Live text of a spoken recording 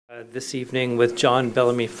This evening with John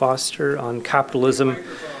Bellamy Foster on capitalism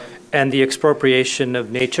and the expropriation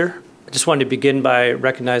of nature. I just wanted to begin by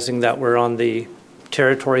recognizing that we're on the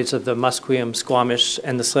territories of the Musqueam, Squamish,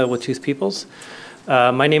 and the Tsleil-Waututh peoples.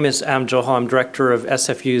 My name is Am Johal. I'm director of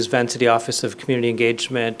SFU's Vancity Office of Community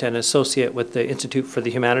Engagement and associate with the Institute for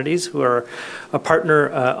the Humanities, who are a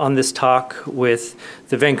partner on this talk with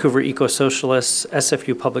the Vancouver Ecosocialists,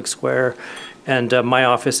 SFU Public Square, and my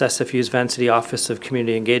office, SFU's Vancity Office of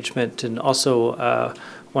Community Engagement. And also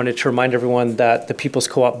wanted to remind everyone that the People's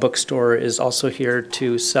Co-op Bookstore is also here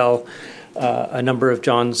to sell a number of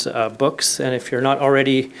John's books. And if you're not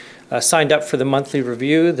already signed up for the monthly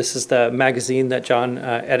review, this is the magazine that John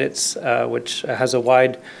edits, which has a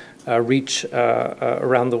wide reach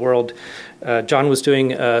around the world. John was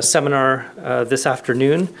doing a seminar this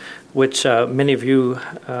afternoon, which many of you,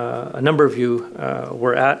 a number of you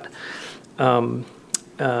were at. On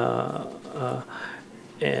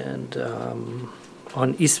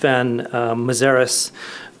Istvan Mazaris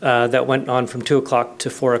that went on from 2 o'clock to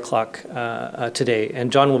 4 o'clock today.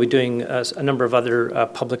 And John will be doing a number of other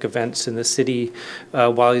public events in the city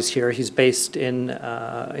while he's here. He's based in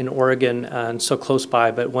Oregon and so close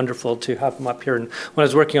by, but wonderful to have him up here. And when I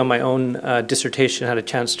was working on my own dissertation, I had a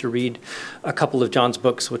chance to read a couple of John's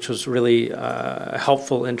books, which was really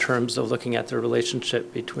helpful in terms of looking at the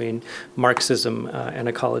relationship between Marxism and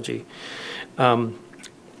ecology.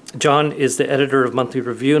 John is the editor of Monthly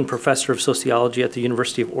Review and professor of sociology at the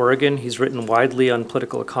University of Oregon. He's written widely on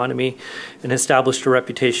political economy and established a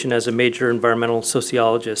reputation as a major environmental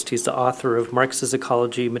sociologist. He's the author of Marx's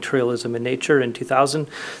Ecology, Materialism, and Nature in 2000,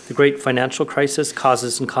 The Great Financial Crisis,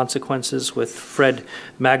 Causes and Consequences with Fred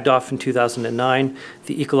Magdoff in 2009,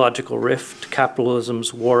 The Ecological Rift,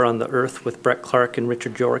 Capitalism's War on the Earth with Brett Clark and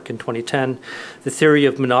Richard York in 2010, The Theory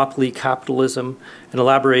of Monopoly Capitalism, an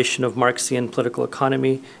elaboration of Marxian political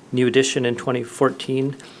economy, new edition in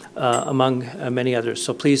 2014, among many others.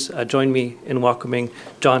 So please join me in welcoming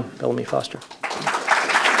John Bellamy Foster.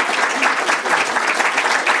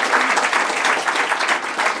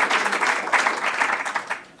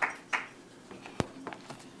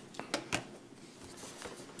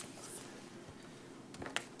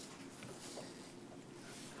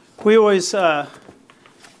 We always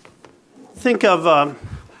think of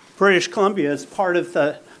British Columbia as part of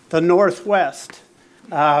the Northwest,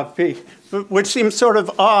 which seems sort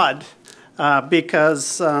of odd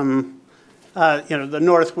because the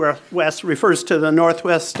Northwest refers to the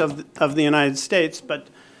Northwest of the United States, but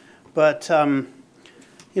in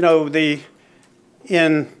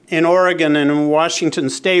Oregon and in Washington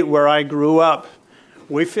State, where I grew up,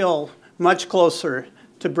 we feel much closer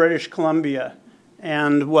to British Columbia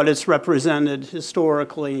and what it's represented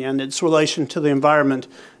historically and its relation to the environment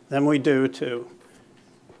than we do to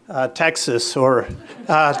Texas or,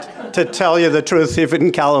 to tell you the truth,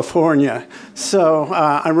 even California. So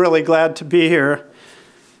I'm really glad to be here.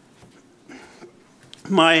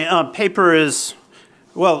 My paper is,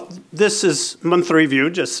 well, this is Monthly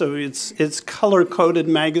Review, just so it's color-coded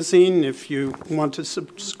magazine. If you want to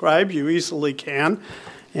subscribe, you easily can.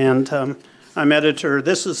 And I'm editor.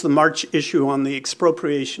 This is the March issue on the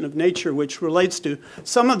expropriation of nature, which relates to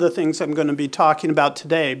some of the things I'm going to be talking about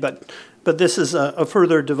today, but this is a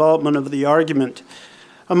further development of the argument.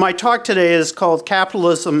 My talk today is called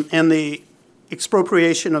Capitalism and the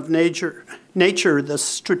Expropriation of Nature, the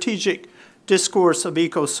Strategic Discourse of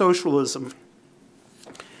Ecosocialism.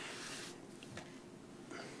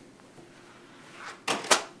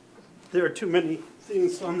 There are too many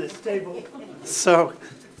things on this table, so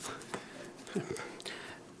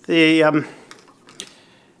the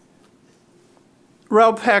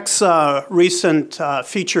Raoul Peck's recent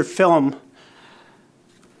feature film,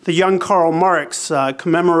 The Young Karl Marx,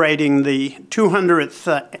 commemorating the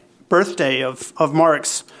 200th birthday of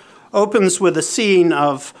Marx, opens with a scene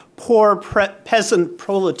of poor peasant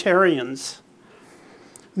proletarians,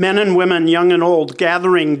 men and women, young and old,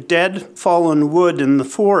 gathering dead, fallen wood in the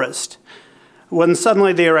forest, when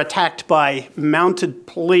suddenly they are attacked by mounted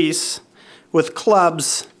police with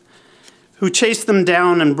clubs, who chase them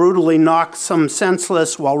down and brutally knock some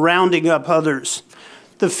senseless while rounding up others.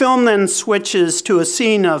 The film then switches to a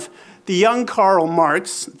scene of the young Karl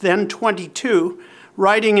Marx, then 22,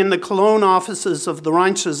 writing in the Cologne offices of the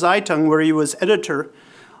Rheinische Zeitung, where he was editor,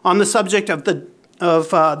 on the subject of the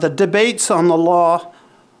debates on the law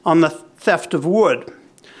on the theft of wood.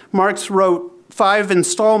 Marx wrote 5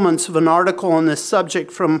 installments of an article on this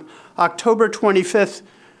subject from October 25th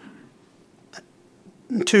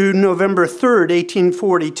to November 3rd,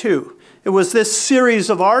 1842. It was this series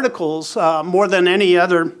of articles, more than any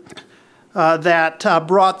other, that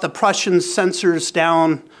brought the Prussian censors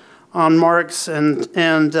down on Marx and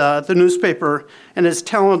the newspaper and its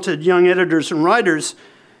talented young editors and writers,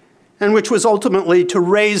 and which was ultimately to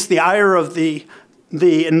raise the ire of the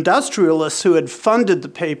industrialists who had funded the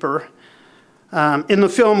paper. In the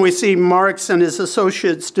film, we see Marx and his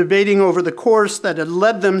associates debating over the course that had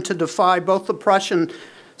led them to defy both the Prussian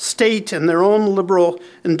state and their own liberal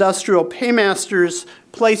industrial paymasters,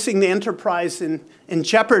 placing the enterprise in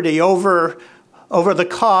jeopardy over the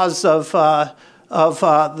cause of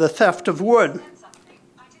the theft of wood.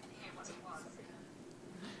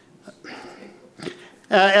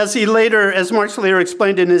 As Marx later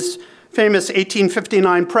explained in his famous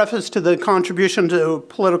 1859 preface to the Contribution to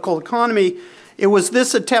Political Economy, it was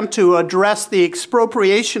this attempt to address the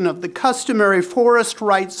expropriation of the customary forest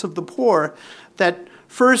rights of the poor that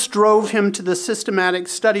first drove him to the systematic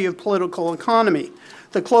study of political economy.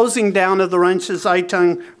 The closing down of the Rheinische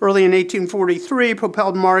Zeitung early in 1843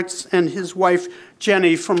 propelled Marx and his wife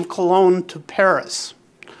Jenny from Cologne to Paris.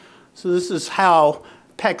 So this is how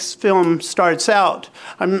Peck's film starts out.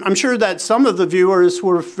 I'm sure that some of the viewers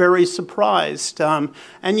were very surprised.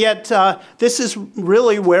 And yet, this is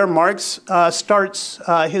really where Marx starts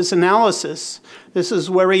his analysis. This is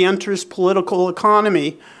where he enters political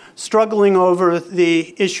economy, struggling over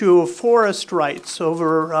the issue of forest rights,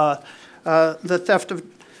 over the theft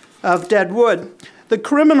of dead wood. The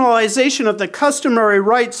criminalization of the customary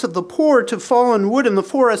rights of the poor to fallen wood in the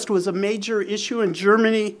forest was a major issue in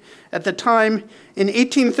Germany at the time. In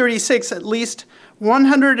 1836, at least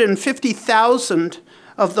 150,000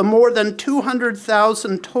 of the more than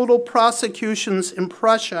 200,000 total prosecutions in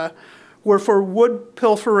Prussia were for wood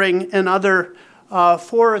pilfering and other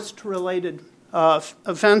forest-related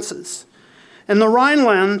offenses. In the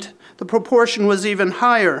Rhineland, the proportion was even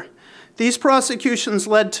higher. These prosecutions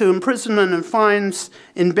led to imprisonment and fines.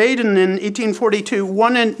 In Baden in 1842,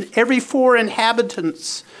 1 in every 4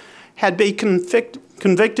 inhabitants had been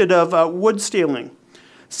convicted of wood stealing.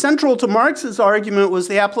 Central to Marx's argument was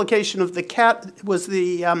the application of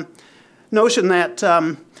the notion that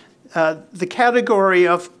the category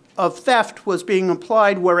of theft was being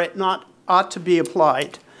applied where it not ought to be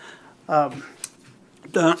applied.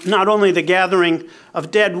 Not only the gathering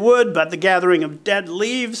of dead wood, but the gathering of dead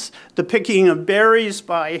leaves, the picking of berries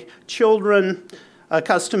by children, a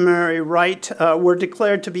customary right, were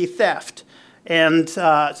declared to be theft and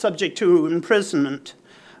subject to imprisonment.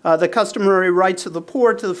 The customary rights of the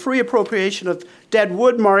poor to the free appropriation of dead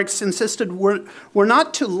wood, Marx insisted, were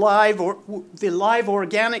not to the live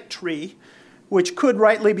organic tree, which could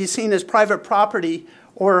rightly be seen as private property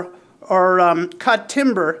or cut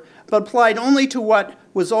timber, but applied only to what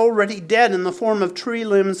was already dead in the form of tree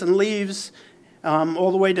limbs and leaves,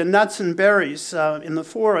 all the way to nuts and berries in the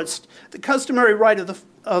forest. The customary right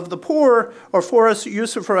of the poor, or forest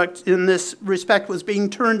usufruct in this respect, was being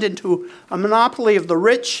turned into a monopoly of the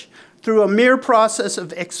rich through a mere process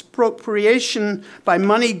of expropriation by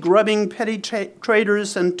money-grubbing petty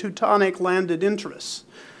traders and Teutonic landed interests.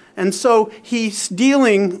 And so he's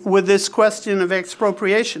dealing with this question of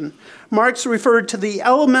expropriation. Marx referred to the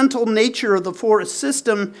elemental nature of the forest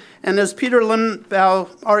system, and as Peter Limbaugh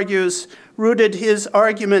argues, rooted his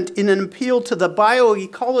argument in an appeal to the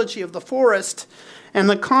bioecology of the forest and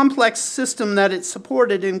the complex system that it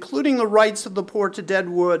supported, including the rights of the poor to dead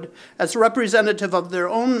wood as representative of their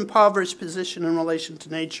own impoverished position in relation to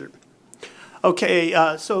nature. Okay,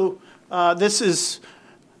 this is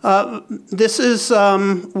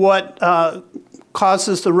what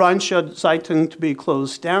causes the Rheinische Zeitung to be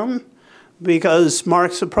closed down. Because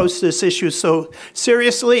Marx approached this issue so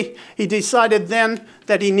seriously, he decided then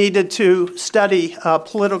that he needed to study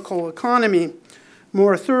political economy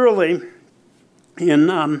more thoroughly. In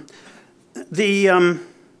the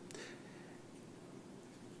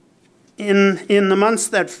months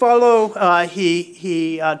that follow,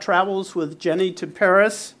 he travels with Jenny to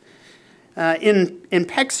Paris. In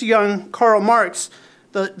Peck's young Karl Marx,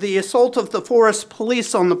 the assault of the forest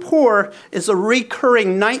police on the poor is a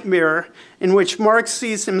recurring nightmare in which Marx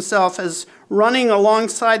sees himself as running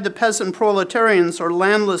alongside the peasant proletarians or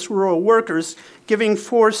landless rural workers, giving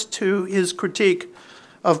force to his critique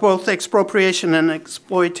of both expropriation and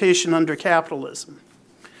exploitation under capitalism.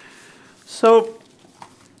 So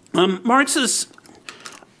Marx's,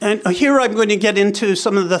 and here I'm going to get into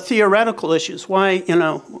some of the theoretical issues, why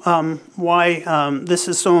this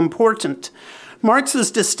is so important. Marx's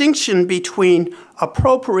distinction between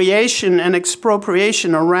appropriation and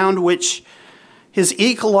expropriation, around which his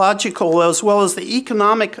ecological as well as the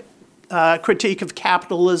economic critique of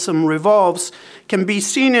capitalism revolves, can be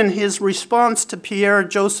seen in his response to Pierre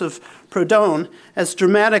Joseph Proudhon, as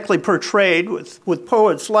dramatically portrayed with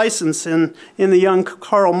poet's license in the young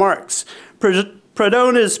Karl Marx.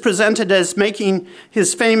 Proudhon is presented as making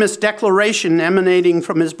his famous declaration emanating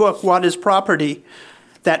from his book, What is Property?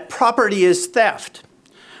 That property is theft.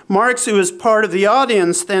 Marx, who is part of the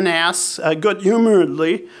audience, then asks,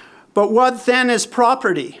 good-humoredly, but what then is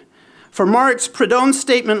property? For Marx, Proudhon's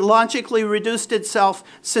statement logically reduced itself,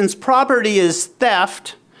 since property is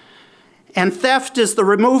theft, and theft is the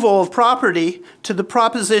removal of property, to the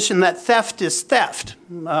proposition that theft is theft,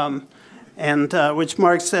 which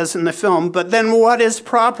Marx says in the film. But then what is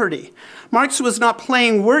property? Marx was not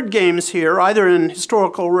playing word games here, either in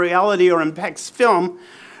historical reality or in Peck's film.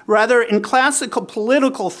 Rather, in classical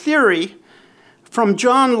political theory, from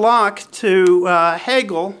John Locke to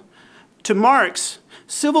Hegel to Marx,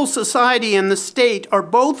 civil society and the state are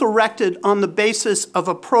both erected on the basis of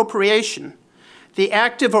appropriation, the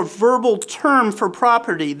active or verbal term for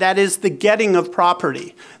property, that is the getting of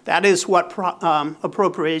property. That is what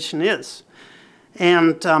appropriation is.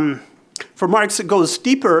 And for Marx, it goes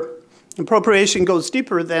deeper. Appropriation goes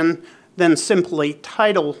deeper than simply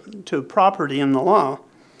title to property in the law.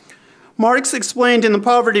 Marx explained in The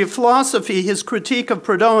Poverty of Philosophy his critique of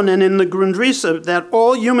Proudhon, and in the Grundrisse that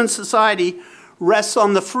all human society rests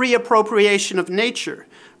on the free appropriation of nature,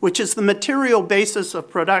 which is the material basis of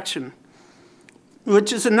production,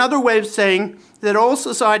 which is another way of saying that all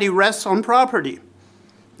society rests on property.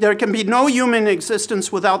 There can be no human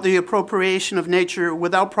existence without the appropriation of nature,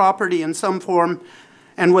 without property in some form,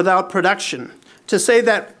 and without production. To say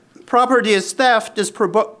that property is theft, as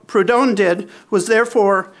Proudhon did, was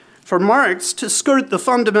therefore, for Marx, to skirt the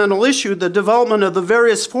fundamental issue, the development of the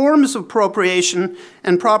various forms of appropriation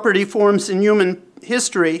and property forms in human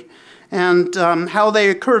history, and how they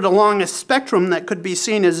occurred along a spectrum that could be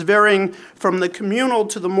seen as varying from the communal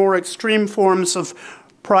to the more extreme forms of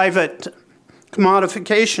private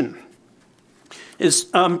commodification. Is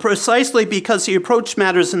precisely because he approached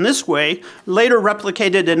matters in this way, later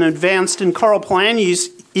replicated and advanced in Karl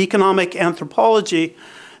Polanyi's economic anthropology,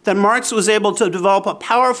 that Marx was able to develop a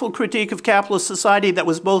powerful critique of capitalist society that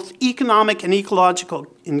was both economic and ecological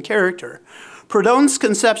in character. Proudhon's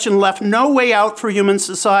conception left no way out for human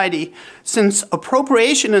society, since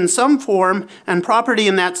appropriation in some form and property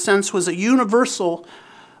in that sense was a universal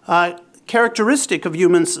characteristic of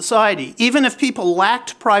human society. Even if people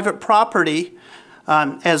lacked private property,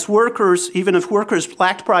 as workers, even if workers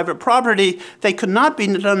lacked private property, they could not be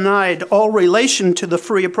denied all relation to the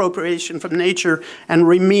free appropriation from nature and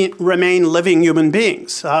remain living human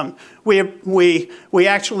beings. We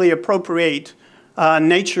actually appropriate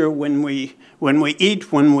nature when we eat,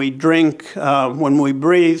 when we drink, when we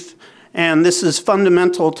breathe, and this is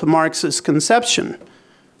fundamental to Marx's conception.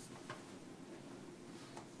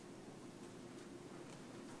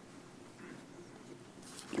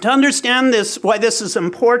 To understand this, why this is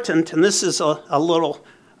important, and this is a little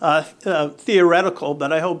theoretical,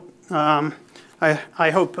 but I hope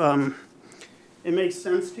it makes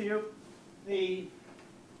sense to you.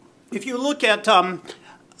 If you look at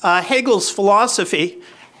Hegel's philosophy,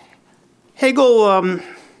 Hegel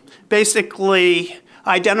basically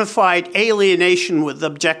identified alienation with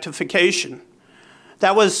objectification.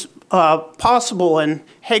 That was possible in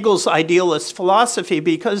Hegel's idealist philosophy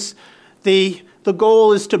because the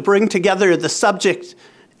goal is to bring together the subject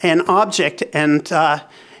and object, and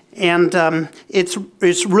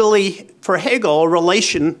it's really, for Hegel, a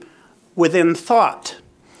relation within thought.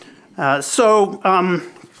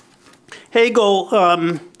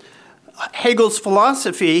 Hegel's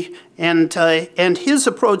philosophy and his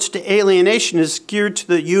approach to alienation is geared to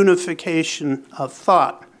the unification of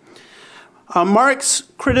thought. Marx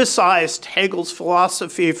criticized Hegel's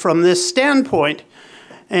philosophy from this standpoint,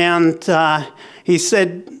 and he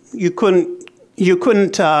said you couldn't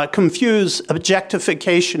confuse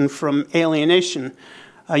objectification from alienation.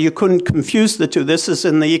 You couldn't confuse the two. This is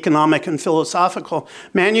in the economic and philosophical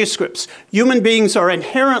manuscripts. Human beings are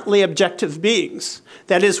inherently objective beings.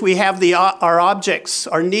 That is, we have our objects,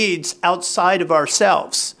 our needs outside of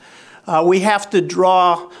ourselves. We have to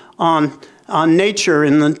draw on nature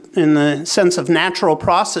in the sense of natural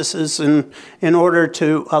processes in order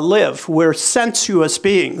to live. We're sensuous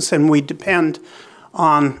beings, and we depend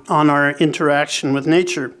on our interaction with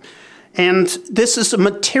nature. And this is a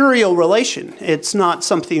material relation. It's not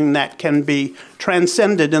something that can be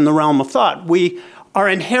transcended in the realm of thought. We are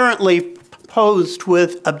inherently posed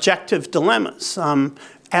with objective dilemmas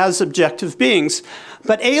as objective beings.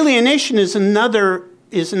 But alienation is another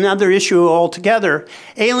issue altogether.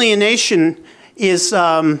 Alienation is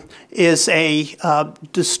a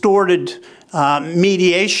distorted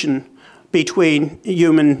mediation between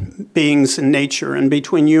human beings and nature, and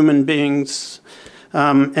between human beings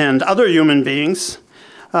and other human beings,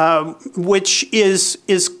 which is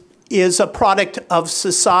a product of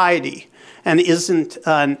society and isn't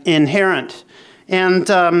inherent. And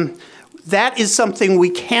that is something we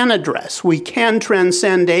can address. We can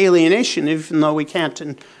transcend alienation, even though we can't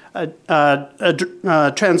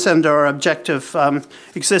transcend our objective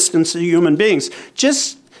existence of human beings.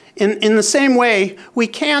 Just in the same way, we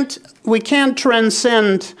can't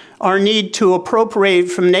transcend our need to appropriate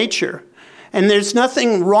from nature. And there's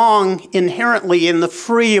nothing wrong inherently in the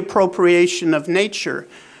free appropriation of nature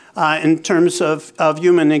in terms of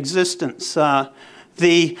human existence.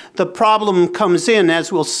 The problem comes in,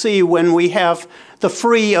 as we'll see, when we have the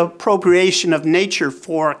free appropriation of nature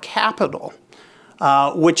for capital,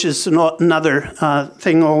 which is another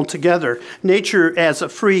thing altogether. Nature as a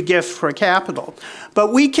free gift for capital.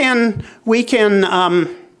 But we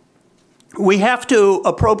have to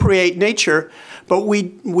appropriate nature, but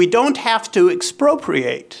we don't have to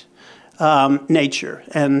expropriate nature.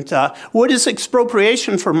 And what is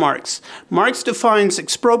expropriation for Marx? Marx defines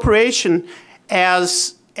expropriation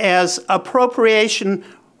as appropriation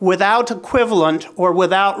without equivalent or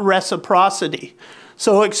without reciprocity.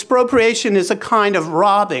 So expropriation is a kind of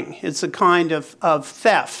robbing. It's a kind of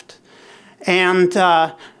theft. And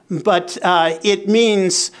but it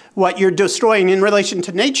means what you're destroying in relation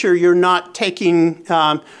to nature. You're not taking.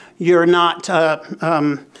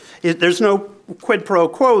 There's no quid pro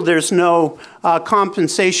quo. There's no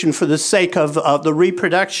compensation for the sake of the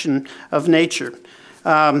reproduction of nature.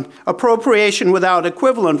 Appropriation without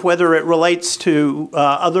equivalent, whether it relates to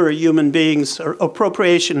other human beings, or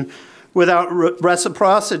appropriation without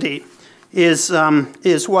reciprocity, is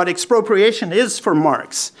what expropriation is for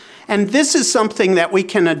Marx. And this is something that we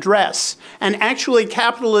can address. And actually,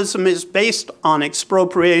 capitalism is based on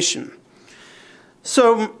expropriation.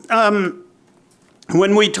 So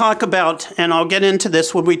when we talk about, and I'll get into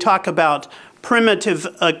this, when we talk about primitive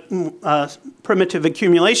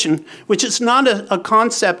accumulation, which is not a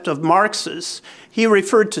concept of Marx's. He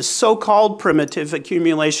referred to so-called primitive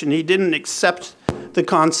accumulation. He didn't accept the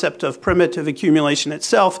concept of primitive accumulation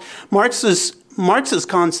itself. Marx's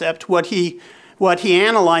concept, what he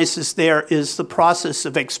analyzes there is the process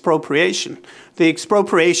of expropriation. The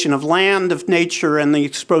expropriation of land, of nature, and the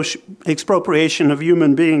expropriation of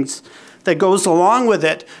human beings that goes along with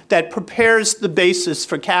it, that prepares the basis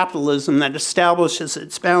for capitalism, that establishes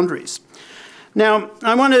its boundaries. Now,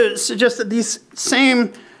 I want to suggest that these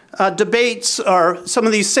same debates, or some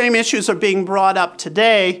of these same issues, are being brought up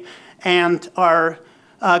today and are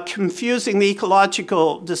confusing the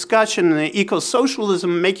ecological discussion and the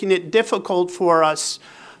ecosocialism, making it difficult for us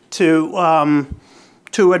to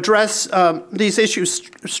address these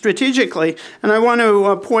issues strategically. And I want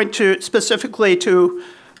to point specifically to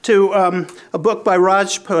a book by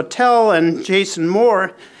Raj Patel and Jason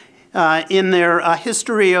Moore in their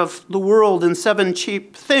History of the World in 7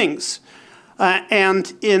 Cheap Things.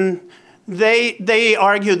 And they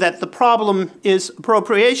argue that the problem is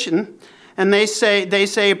appropriation, and they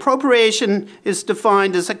say appropriation is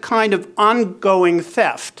defined as a kind of ongoing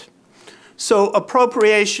theft. So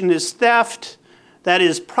appropriation is theft, that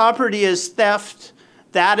is, property is theft,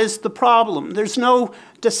 that is the problem. There's no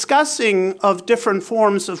discussing of different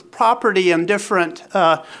forms of property and different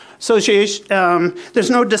association. There's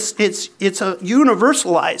no. It's a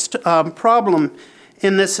universalized problem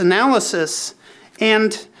in this analysis,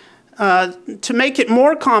 and to make it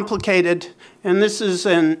more complicated, and this is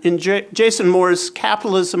in Jason Moore's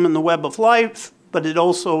Capitalism and the Web of Life, but it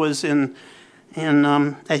also is in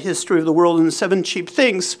A History of the World in 7 Cheap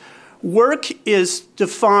Things. Work is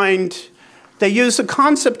defined. They use the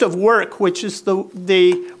concept of work, which is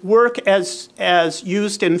the work as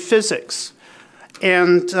used in physics.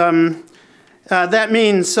 And that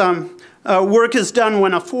means work is done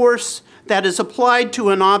when a force that is applied to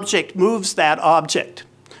an object moves that object.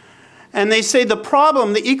 And they say the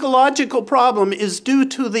problem, the ecological problem, is due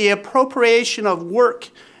to the appropriation of work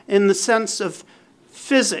in the sense of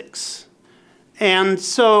physics. And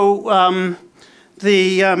so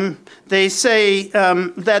they say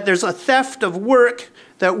that there's a theft of work,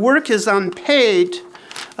 that work is unpaid,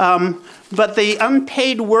 but the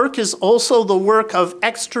unpaid work is also the work of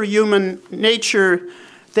extra-human nature.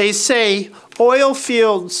 They say oil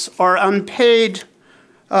fields are unpaid,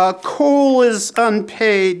 coal is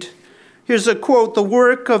unpaid. Here's a quote: the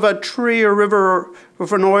work of a tree, a river,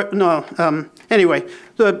 of an oil, anyway,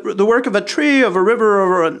 the work of a tree, of a river,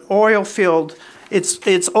 or an oil field,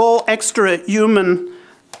 it's all extra-human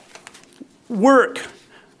work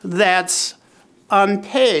that's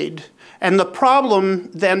unpaid. And the problem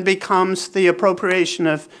then becomes the appropriation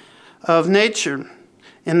of nature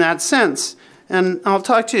in that sense. And I'll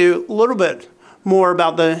talk to you a little bit more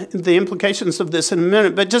about the implications of this in a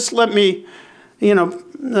minute, but just let me,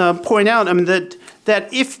 point out, I mean, that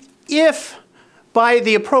if by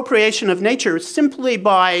the appropriation of nature, simply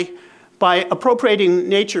by appropriating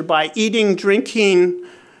nature, by eating, drinking,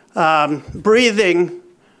 breathing,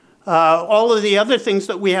 all of the other things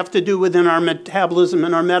that we have to do within our metabolism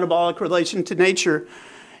and our metabolic relation to nature,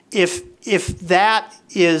 if that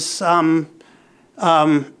is the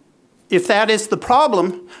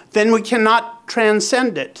problem, then we cannot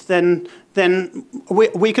transcend it. Then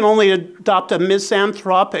we can only adopt a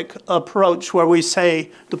misanthropic approach where we say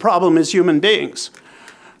the problem is human beings.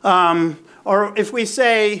 Or if we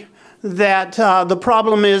say that the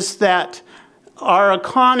problem is that our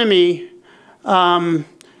economy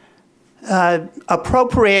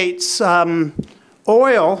appropriates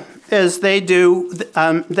oil as they do,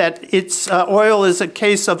 that oil is a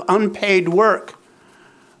case of unpaid work,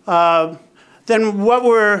 then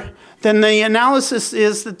the analysis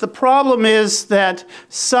is that the problem is that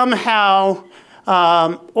somehow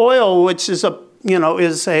oil, which is a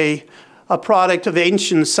product of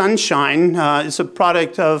ancient sunshine, is a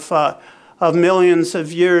product of millions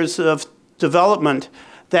of years of development,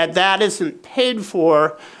 that isn't paid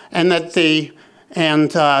for, and that the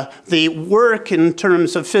work in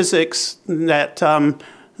terms of physics that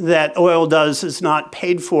oil does is not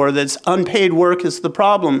paid for. That's unpaid work is the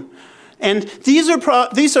problem. And these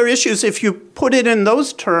are issues, if you put it in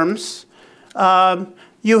those terms, there's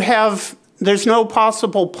no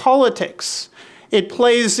possible politics. It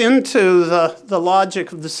plays into the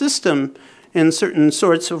logic of the system in certain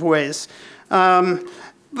sorts of ways.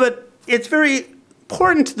 But it's very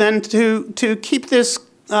important then to keep this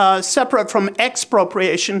separate from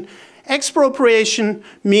expropriation. Expropriation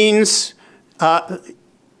means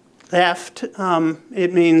theft.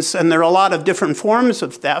 It means, and there are a lot of different forms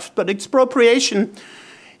of theft, but expropriation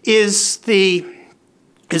is to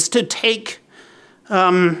take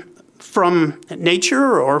from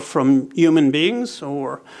nature or from human beings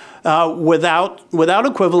or without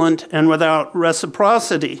equivalent and without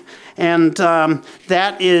reciprocity, and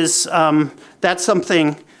that's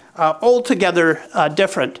something altogether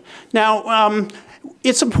different. Now,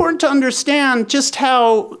 it's important to understand just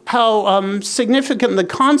how significant the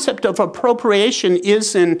concept of appropriation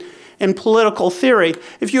is in political theory.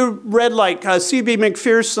 If you read like C.B.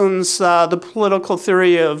 McPherson's The Political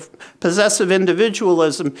Theory of Possessive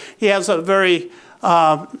Individualism, he has a very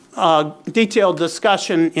detailed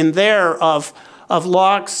discussion in there of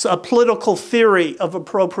Locke's political theory of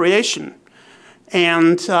appropriation.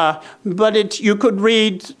 And you could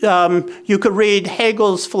read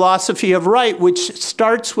Hegel's philosophy of right, which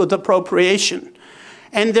starts with appropriation,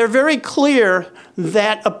 and they're very clear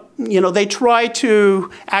that they try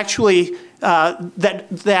to actually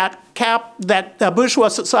that bourgeois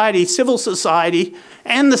society, civil society,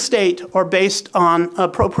 and the state are based on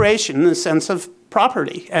appropriation in the sense of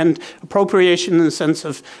property, and appropriation in the sense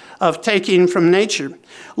of taking from nature.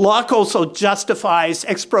 Locke also justifies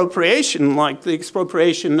expropriation, like the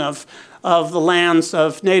expropriation of the lands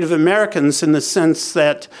of Native Americans, in the sense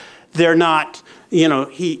that they're not,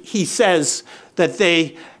 he says that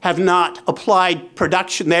they have not applied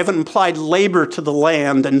production, they haven't applied labor to the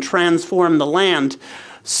land and transformed the land.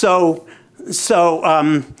 So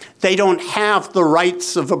they don't have the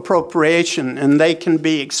rights of appropriation, and they can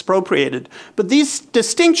be expropriated. But these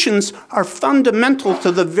distinctions are fundamental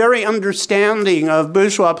to the very understanding of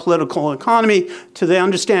bourgeois political economy, to the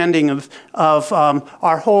understanding of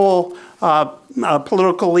our whole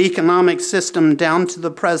political economic system down to the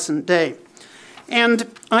present day. And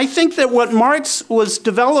I think that what Marx was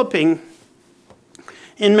developing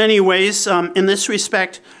in many ways in this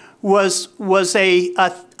respect was a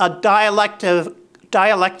dialectic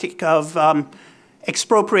of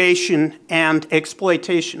expropriation and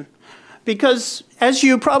exploitation. Because as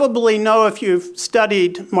you probably know if you've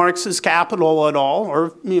studied Marx's Capital at all,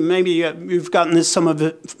 or maybe you've gotten this some of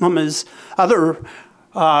it from his other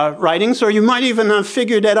writings, or you might even have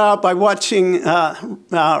figured it out by watching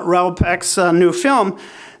Raoul Peck's new film,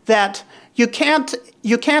 that you can't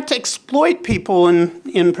exploit people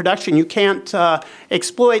in production. You can't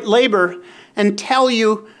exploit labor until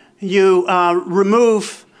you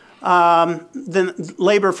remove the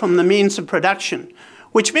labor from the means of production,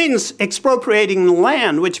 which means expropriating the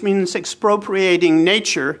land, which means expropriating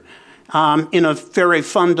nature in a very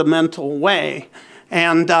fundamental way.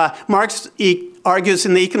 And Marx argues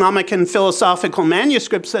in the economic and philosophical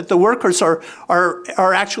manuscripts that the workers are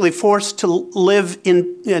actually forced to live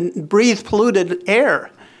and breathe polluted air.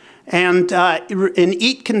 and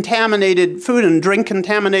eat contaminated food and drink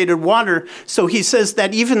contaminated water. So he says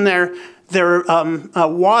that even their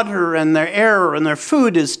water and their air and their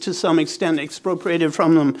food is to some extent expropriated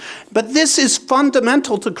from them. But this is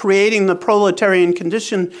fundamental to creating the proletarian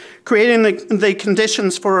condition, creating the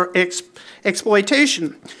conditions for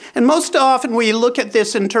exploitation. And most often we look at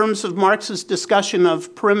this in terms of Marx's discussion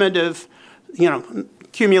of primitive,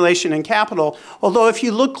 accumulation in capital. Although if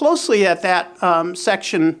you look closely at that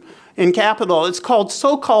section in Capital, it's called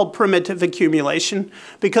so-called primitive accumulation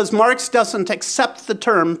because Marx doesn't accept the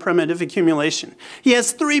term primitive accumulation. He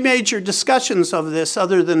has three major discussions of this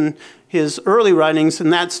other than his early writings,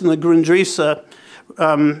 and that's in the Grundrisse.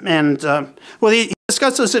 He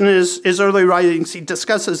discusses in his early writings, he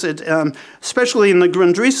discusses it especially in the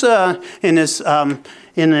Grundrisse, in his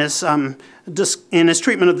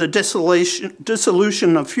treatment of the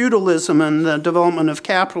dissolution of feudalism and the development of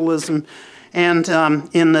capitalism, and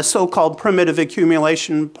in the so-called primitive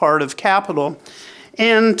accumulation part of Capital.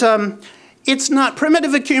 And it's not,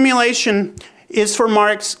 primitive accumulation is for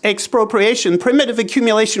Marx expropriation. Primitive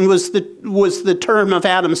accumulation was the term of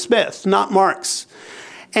Adam Smith, not Marx.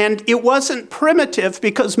 And it wasn't primitive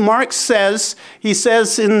because Marx says, he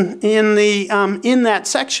says in that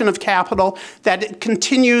section of Capital that it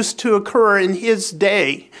continues to occur in his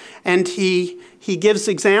day. And he gives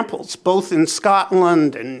examples, both in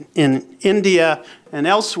Scotland and in India and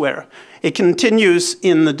elsewhere. It continues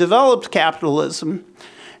in the developed capitalism.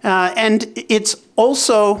 And it's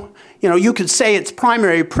also, you could say it's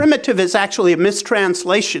primary. Primitive is actually a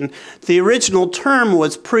mistranslation. The original term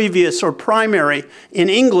was previous or primary in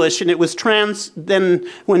English, and it was then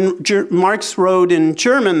when Marx wrote in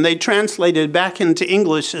German, they translated back into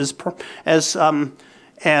English as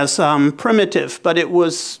primitive, but it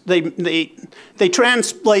was, they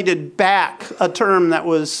translated back a term that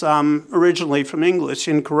was originally from English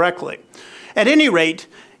incorrectly. At any rate,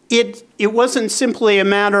 it wasn't simply a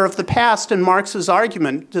matter of the past in Marx's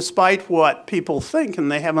argument, despite what people think,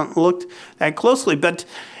 and they haven't looked that closely, but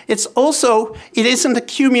it isn't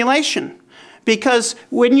accumulation. Because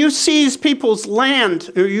when you seize people's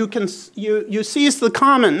land, or you seize the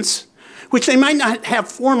commons, which they might not have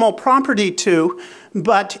formal property to,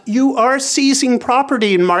 but you are seizing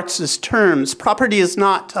property in Marx's terms. Property is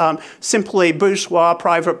not simply bourgeois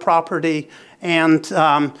private property, and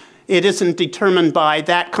it isn't determined by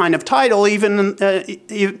that kind of title, even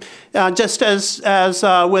just as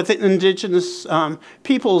with indigenous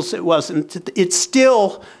peoples it wasn't. It's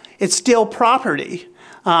still property.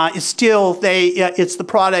 It's the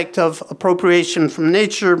product of appropriation from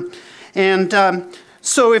nature. And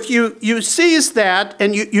so if you seize that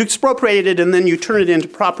and you expropriate it and then you turn it into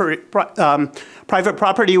private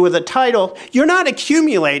property with a title, you're not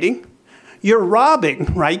accumulating, you're robbing,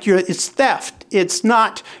 right? It's theft. It's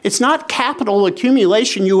not capital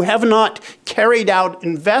accumulation. You have not carried out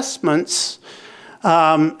investments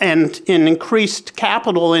and increased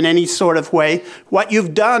capital in any sort of way. What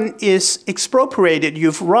you've done is expropriated.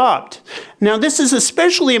 You've robbed. Now, this is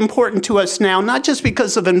especially important to us now, not just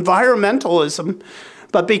because of environmentalism,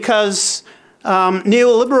 but because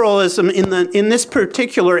neoliberalism in this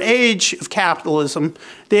particular age of capitalism,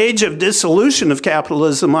 the age of dissolution of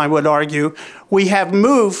capitalism, I would argue, we have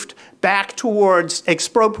moved back towards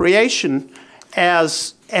expropriation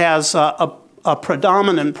as a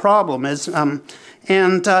predominant problem. There's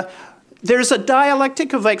a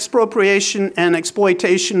dialectic of expropriation and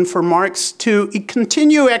exploitation for Marx. To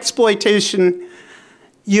continue exploitation,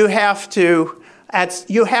 you have to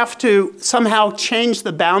somehow change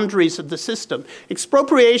the boundaries of the system.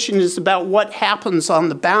 Expropriation is about what happens on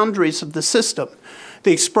the boundaries of the system.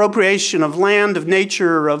 The expropriation of land, of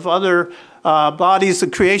nature, of other bodies, the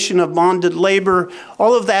creation of bonded labor,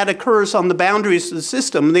 all of that occurs on the boundaries of the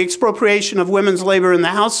system. The expropriation of women's labor in the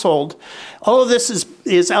household, all of this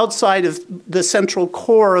is outside of the central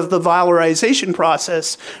core of the valorization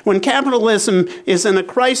process. When capitalism is in a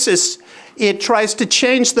crisis, it tries to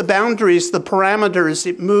change the boundaries, the parameters.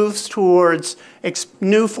 It moves towards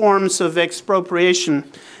new forms of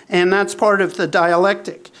expropriation, and that's part of the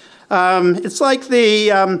dialectic. It's like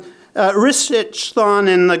the Aristotle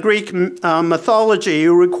in the Greek mythology,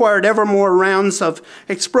 who required ever more rounds of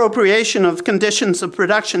expropriation of conditions of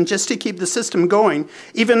production just to keep the system going,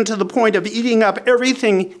 even to the point of eating up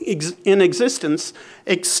everything in existence,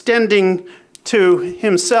 extending to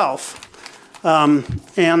himself.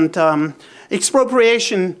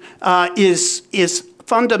 Expropriation is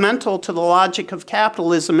fundamental to the logic of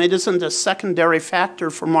capitalism. It isn't a secondary factor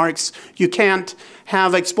for Marx. You can't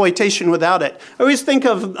have exploitation without it. I always think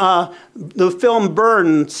of the film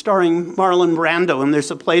Burn, starring Marlon Brando, and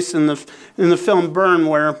there's a place in the film Burn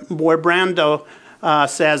where Brando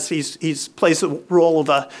says he plays the role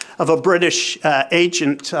of a British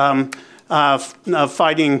agent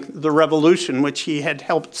fighting the revolution, which he had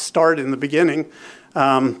helped start in the beginning.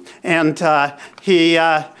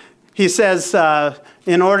 He says,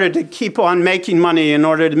 in order to keep on making money, in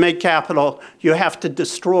order to make capital, you have to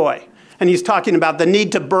destroy. And he's talking about the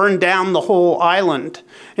need to burn down the whole island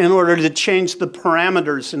in order to change the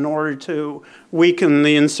parameters, in order to weaken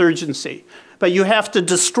the insurgency. But you have to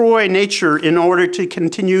destroy nature in order to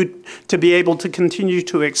continue to be able to continue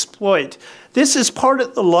to exploit. This is part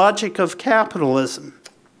of the logic of capitalism.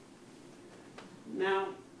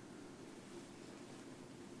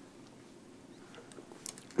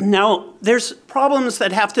 Now, there's problems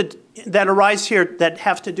that arise here that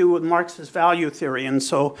have to do with Marx's value theory, and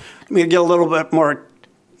so I'm going to get a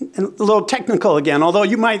little technical again, although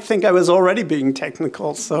you might think I was already being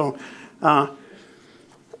technical, so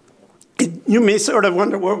you may sort of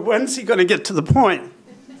wonder, well, when's he going to get to the point?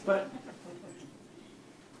 But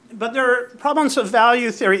there are problems of value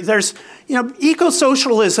theory. There's,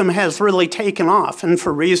 ecosocialism has really taken off, and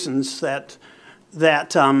for reasons that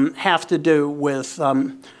have to do with,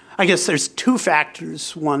 I guess there's two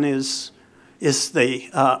factors. One is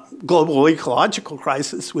the global ecological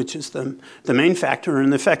crisis, which is the main factor,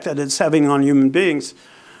 and the effect that it's having on human beings.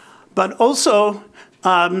 But also,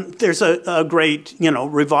 there's a great,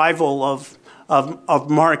 revival of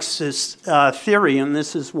Marxist theory, and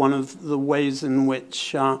this is one of the ways in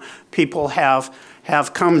which people have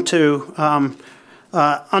come to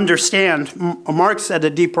understand Marx at a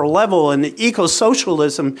deeper level, and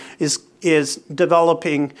ecosocialism is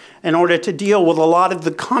developing in order to deal with a lot of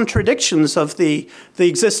the contradictions of the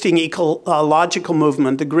existing ecological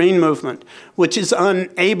movement, the green movement, which is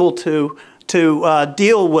unable to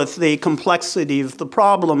deal with the complexity of the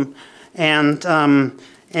problem and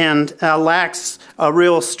lacks a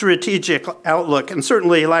real strategic outlook, and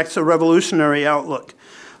certainly lacks a revolutionary outlook.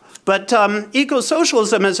 But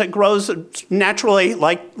ecosocialism, as it grows naturally,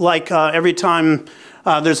 like every time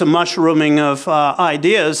there's a mushrooming of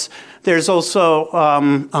ideas, there's also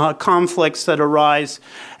conflicts that arise.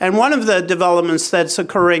 And one of the developments that's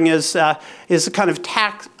occurring is a kind of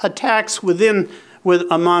attacks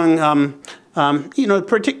among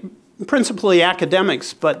principally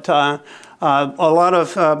academics, but a lot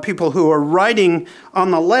of people who are writing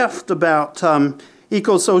on the left about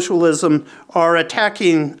ecosocialism are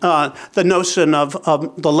attacking the notion of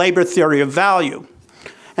the labor theory of value.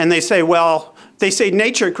 And they say, well,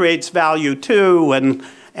 nature creates value too, and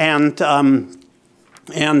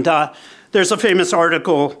there's a famous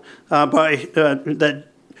article that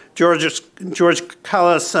George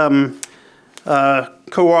Callas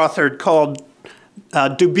co-authored called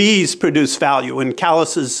 "Do Bees Produce Value?" And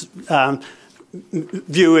Callas's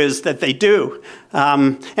view is that they do.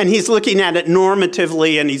 And he's looking at it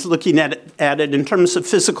normatively, and he's looking at it in terms of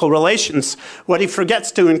physical relations. What he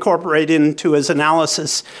forgets to incorporate into his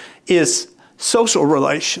analysis is social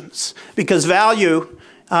relations, because value,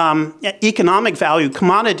 economic value,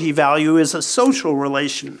 commodity value is a social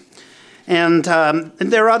relation. And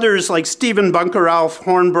there are others like Stephen Bunker, Alf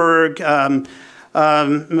Hornberg.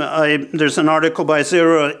 There's an article by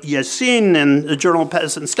Zero Yassin in the Journal of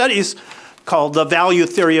Peasant Studies called The Value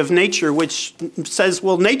Theory of Nature, which says,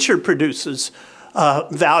 well, nature produces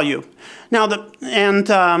value. Now,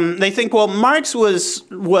 they think, well, Marx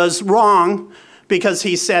was wrong because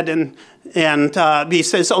he said, he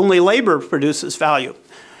says only labor produces value.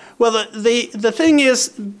 Well, the thing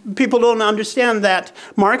is, people don't understand that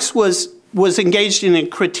Marx was engaged in a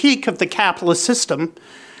critique of the capitalist system,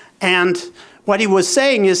 and what he was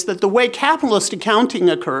saying is that the way capitalist accounting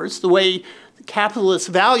occurs, the way the capitalist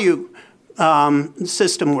value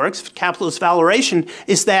system works, capitalist valuation,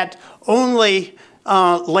 is that only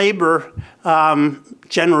labor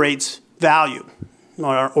generates value,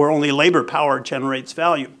 or only labor power generates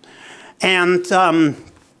value, and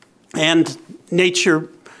nature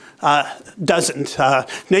doesn't.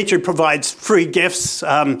 Nature provides free gifts.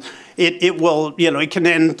 It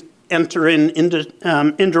can enter in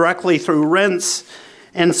indirectly through rents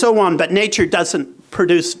and so on, but nature doesn't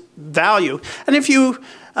produce value. And if you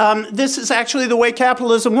this is actually the way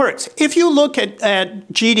capitalism works. If you look at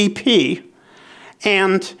GDP,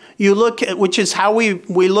 and you look at, which is how we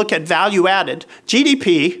look at value added,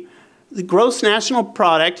 GDP, the gross national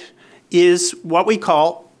product, is what we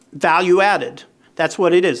call value added. That's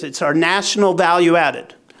what it is. It's our national value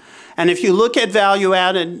added. And if you look at value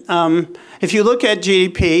added, if you look at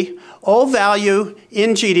GDP, all value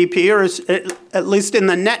in GDP, or at least in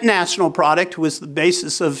the net national product, was the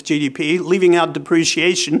basis of GDP, leaving out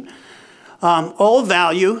depreciation, all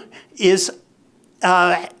value is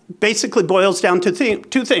basically boils down to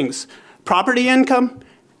two things: property income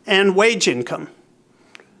and wage income.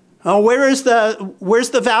 Where's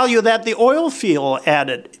the value that the oil field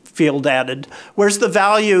added? Where's the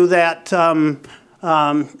value that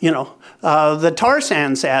the tar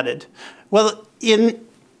sands added? Well,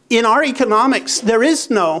 in our economics, there is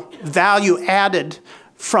no value added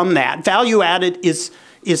from that. Value added is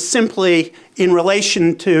simply in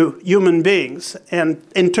relation to human beings, and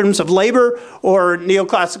in terms of labor, or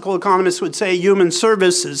neoclassical economists would say human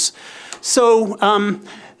services. So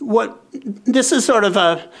this is sort of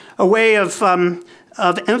a way of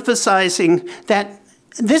emphasizing that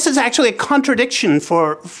this is actually a contradiction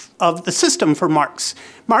of the system for Marx.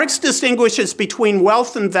 Marx distinguishes between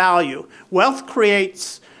wealth and value. Wealth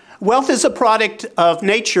is a product of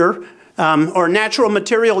nature, or natural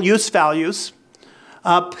material use values,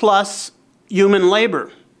 plus human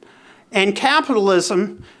labor. And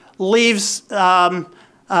capitalism leaves,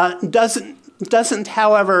 doesn't,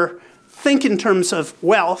 however, think in terms of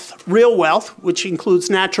wealth, real wealth, which includes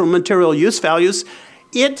natural material use values.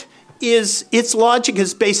 Its logic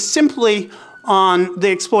is based simply on the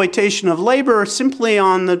exploitation of labor, simply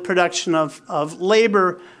on the production of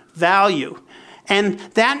labor value. And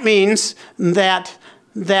that means that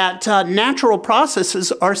natural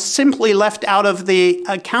processes are simply left out of the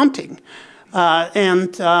accounting.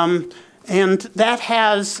 And that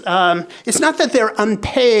has, it's not that they're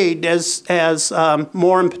unpaid, as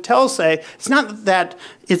Moore and Patel say. It's not that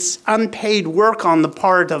it's unpaid work on the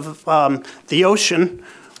part of the ocean,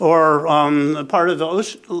 or the part of the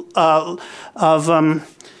ocean,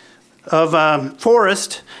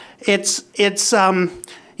 forest.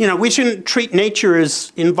 We shouldn't treat nature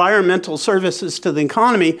as environmental services to the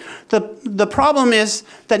economy. The problem is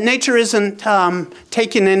that nature isn't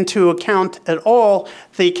taken into account at all.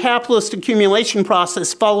 The capitalist accumulation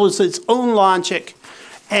process follows its own logic,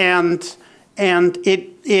 and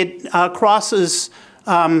it crosses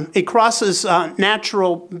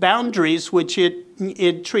natural boundaries, which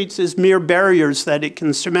it treats as mere barriers that it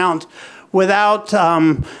can surmount without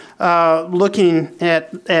looking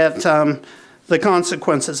at the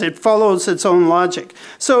consequences. It follows its own logic.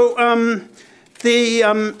 So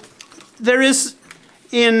there is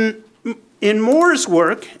in Moore's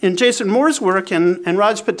work, in Jason Moore's work, and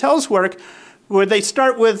Raj Patel's work, where they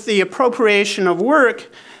start with the appropriation of work,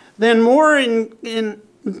 then Moore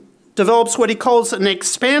develops what he calls an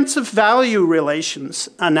expansive value relations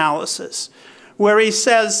analysis, where he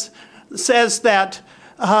says that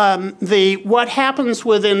what happens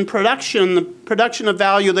within production, the production of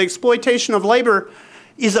value, the exploitation of labor,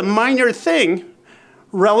 is a minor thing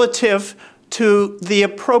relative to the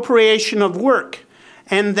appropriation of work.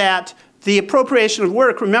 And that the appropriation of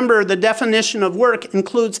work, remember, the definition of work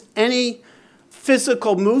includes any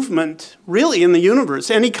physical movement, really, in the universe.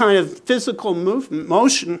 Any kind of physical movement,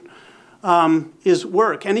 motion, is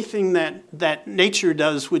work. Anything that nature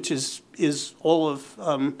does, which is all of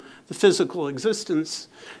the physical existence,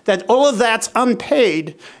 that all of that's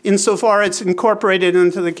unpaid insofar it's incorporated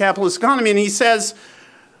into the capitalist economy. And he says,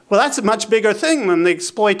 well, that's a much bigger thing than the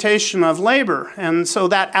exploitation of labor. And so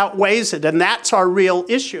that outweighs it, and that's our real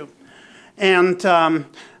issue. And it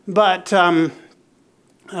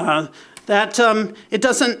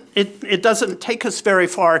doesn't take us very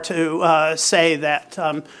far to say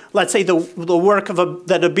that, let's say the work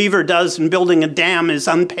that a beaver does in building a dam is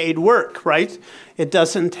unpaid work, right? It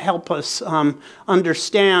doesn't help us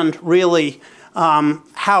understand really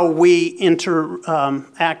how we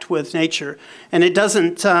interact with nature, and it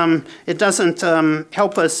doesn't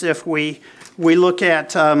help us if we look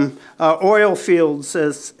at oil fields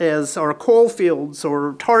as or coal fields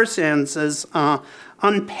or tar sands as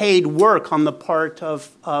unpaid work on the part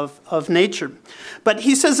of nature. But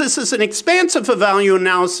he says this is an expansive value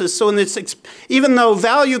analysis, so in this, even though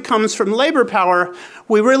value comes from labor power,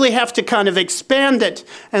 we really have to kind of expand it,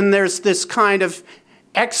 and there's this kind of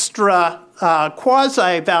extra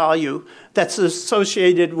quasi-value that's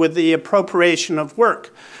associated with the appropriation of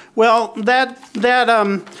work. Well, but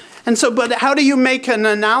how do you make an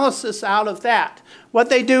analysis out of that? What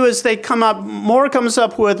they do is Moore comes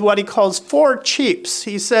up with what he calls 4 cheaps.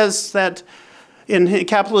 He says that in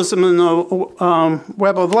Capitalism and the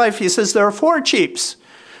Web of Life, he says there are 4 cheaps.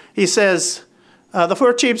 He says the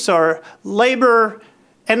 4 cheaps are labor,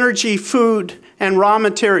 energy, food, and raw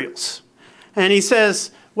materials. And he says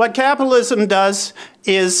what capitalism does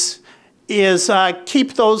is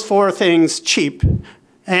keep those four things cheap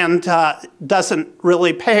and doesn't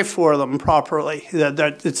really pay for them properly.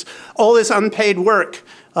 It's all this unpaid work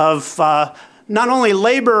of not only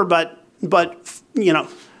labor, but you know,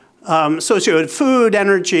 associated with food,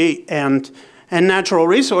 energy, and natural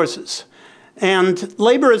resources. And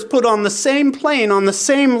labor is put on the same plane, on the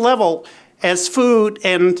same level as food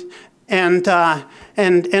and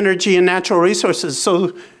energy and natural resources.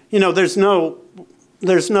 So, you know, there's no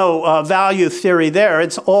value theory there.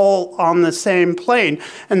 It's all on the same plane.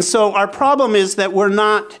 And so our problem is that we're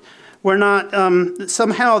not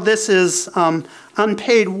somehow this is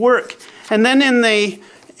unpaid work. And then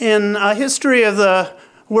in History of the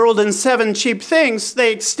World in 7 Cheap Things,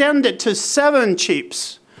 they extend it to 7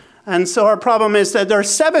 cheaps. And so our problem is that there are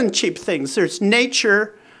 7 cheap things. There's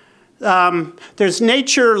nature,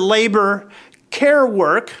 labor, care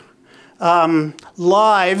work,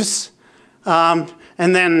 lives, and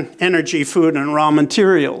then energy, food, and raw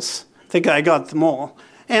materials. I think I got them all.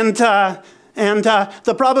 And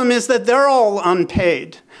the problem is that they're all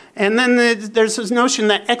unpaid. And then there's this notion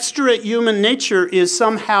that extra human nature is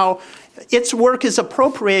somehow, its work is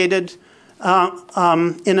appropriated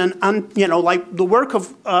in an, you know, like the work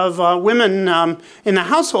of women in the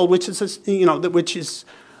household, which is, you know, which is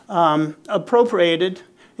appropriated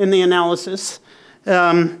in the analysis.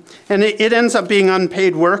 And it ends up being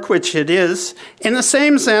unpaid work, which it is, in the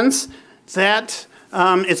same sense that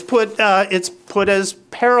it's put as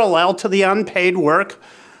parallel to the unpaid work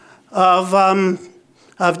of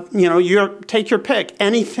you know, take your pick,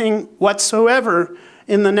 anything whatsoever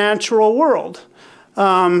in the natural world.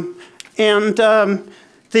 The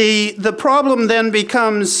problem then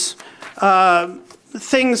becomes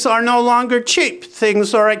things are no longer cheap,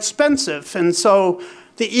 things are expensive, and so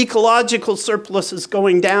the ecological surplus is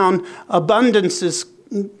going down, abundance is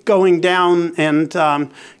going down, and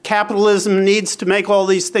capitalism needs to make all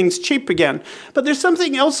these things cheap again. But there's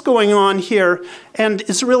something else going on here, and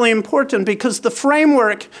it's really important because the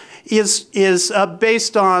framework is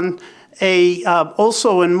based on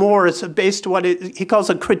also in Moore, it's based on what he calls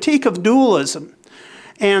a critique of dualism.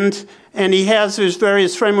 And he has his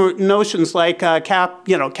various framework notions like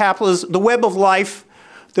capitalism, the web of life,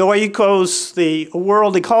 the oikos, the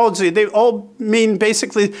world ecology. They all mean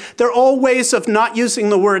basically, they're all ways of not using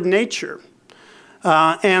the word nature.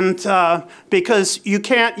 Because you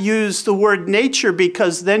can't use the word nature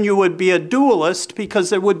because then you would be a dualist because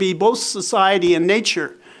there would be both society and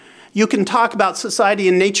nature. You can talk about society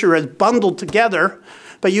and nature as bundled together,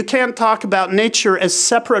 but you can't talk about nature as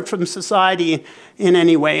separate from society in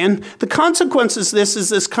any way. And the consequences of this is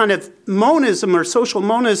this kind of monism or social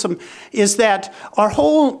monism is that our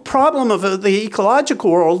whole problem of the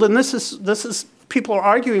ecological world, and this is people are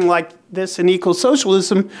arguing like this in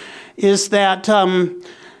ecosocialism, is that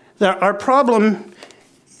our problem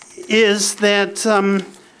is that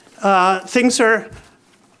things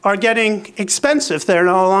are getting expensive. They're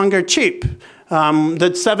no longer cheap.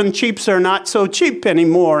 The 7 cheaps are not so cheap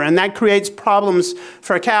anymore, and that creates problems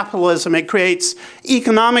for capitalism. It creates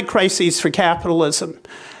economic crises for capitalism,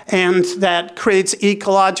 and that creates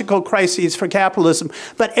ecological crises for capitalism.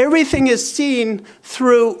 But everything is seen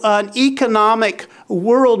through an economic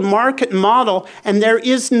world market model, and there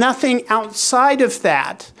is nothing outside of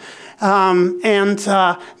that. Then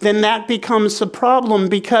that becomes a problem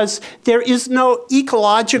because there is no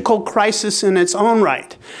ecological crisis in its own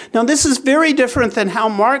right. Now, this is very different than how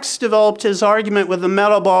Marx developed his argument with the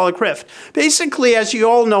metabolic rift. Basically, as you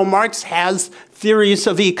all know, Marx has theories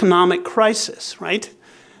of economic crisis, right?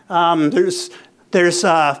 There's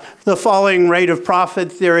the falling rate of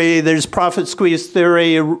profit theory, there's profit squeeze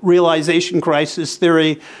theory, realization crisis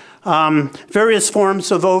theory, various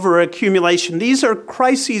forms of overaccumulation. These are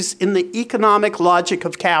crises in the economic logic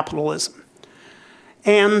of capitalism.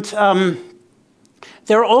 And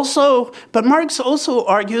but Marx also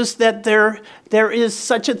argues that there is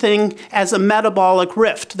such a thing as a metabolic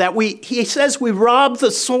rift, that he says we rob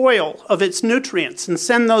the soil of its nutrients and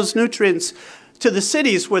send those nutrients to the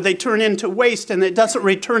cities where they turn into waste and it doesn't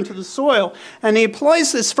return to the soil. And he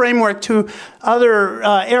applies this framework to other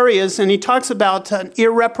areas, and he talks about an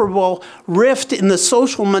irreparable rift in the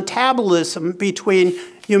social metabolism between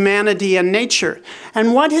humanity and nature.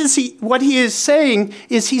 And what he is saying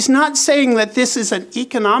is he's not saying that this is an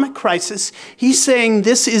economic crisis. He's saying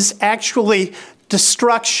this is actually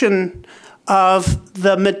destruction of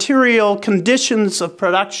the material conditions of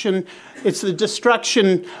production. It's the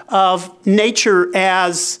destruction of nature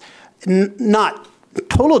as, not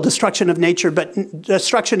total destruction of nature, but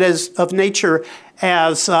destruction of nature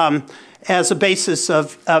as as a basis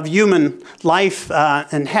of human life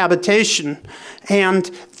and habitation. And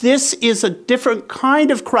this is a different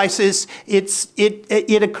kind of crisis.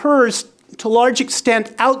 It occurs to a large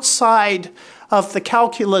extent outside of the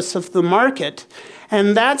calculus of the market.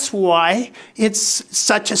 And that's why it's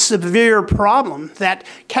such a severe problem that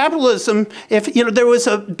capitalism, if, you know, there was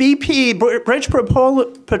a BP, British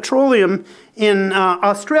Petroleum in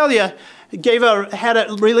Australia,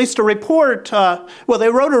 released a report, well, they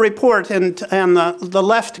wrote a report and the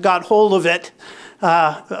left got hold of it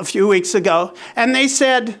a few weeks ago. And they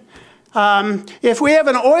said, if we have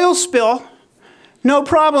an oil spill, no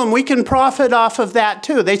problem, we can profit off of that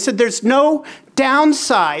too. They said there's no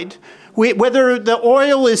downside. Whether the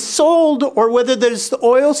oil is sold or whether there's the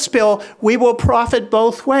oil spill, we will profit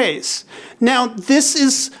both ways. Now, this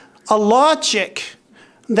is a logic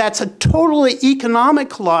that's a totally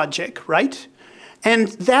economic logic, right? And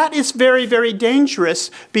that is very, very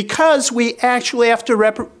dangerous because we actually have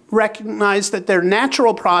to recognize that they're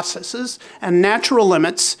natural processes and natural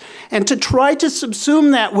limits, and to try to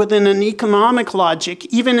subsume that within an economic logic,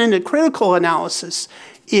 even in a critical analysis,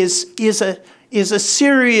 is a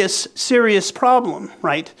serious, serious problem,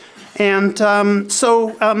 right? And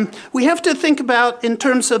we have to think about in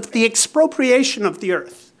terms of the expropriation of the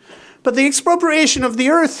earth. But the expropriation of the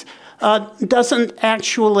earth doesn't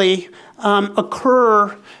actually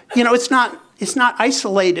occur, you know, it's not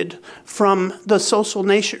isolated from the social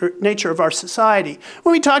nature of our society.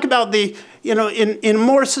 When we talk about the, you know, in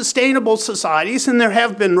more sustainable societies, and there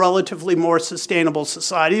have been relatively more sustainable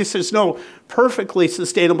societies, there's no perfectly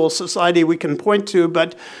sustainable society we can point to,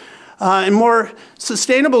 but in more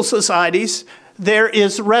sustainable societies, there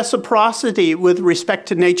is reciprocity with respect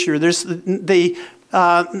to nature. There's the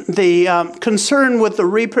concern with the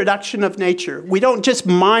reproduction of nature. We don't just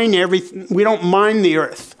mine everything, we don't mine the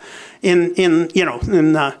earth. Mine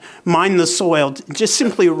the soil, just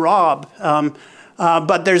simply rob.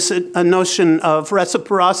 But there's a notion of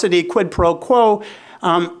reciprocity, quid pro quo.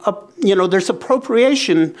 You know, there's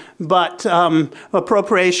appropriation, but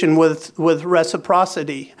appropriation with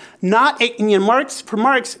reciprocity. Not, you know, for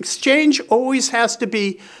Marx, exchange always has to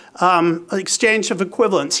be exchange of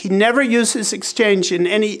equivalence. He never uses exchange in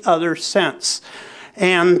any other sense.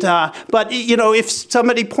 And, but, you know, if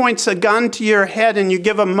somebody points a gun to your head and you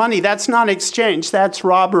give them money, that's not exchange, that's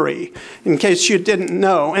robbery, in case you didn't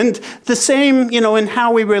know. And the same, you know, in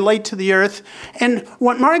how we relate to the earth. And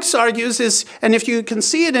what Marx argues is, and if you can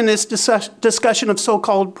see it in his discussion of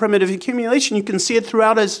so-called primitive accumulation, you can see it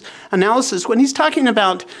throughout his analysis. When he's talking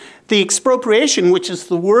about the expropriation, which is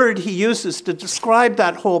the word he uses to describe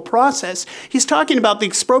that whole process, he's talking about the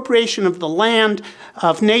expropriation of the land,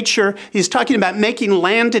 of nature. He's talking about making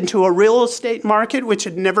land into a real estate market, which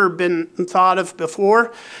had never been thought of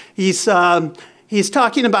before. He's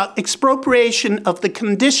talking about expropriation of the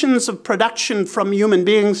conditions of production from human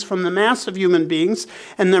beings, from the mass of human beings,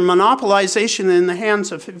 and their monopolization in the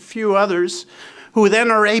hands of a few others, who then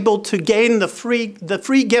are able to gain the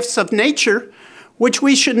free gifts of nature, which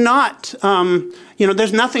we should not, you know,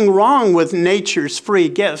 there's nothing wrong with nature's free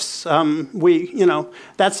gifts. You know,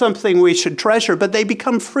 that's something we should treasure, but they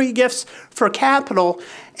become free gifts for capital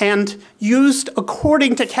and used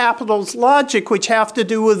according to capital's logic, which have to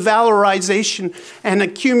do with valorization and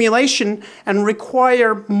accumulation and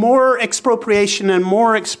require more expropriation and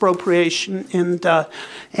more expropriation.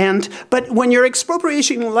 But when you're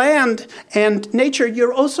expropriating land and nature,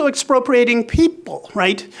 you're also expropriating people,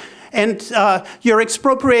 right? And you're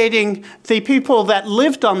expropriating the people that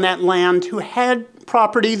lived on that land who had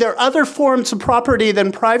property. There are other forms of property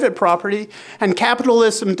than private property, and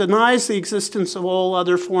capitalism denies the existence of all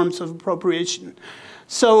other forms of appropriation.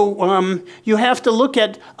 So you have to look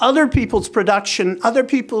at other people's production, other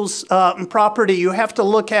people's property. You have to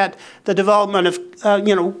look at the development of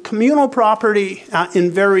you know, communal property in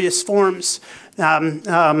various forms,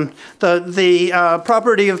 the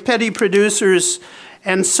property of petty producers,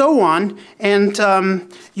 and so on. And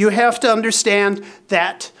you have to understand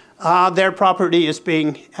that their property is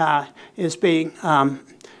being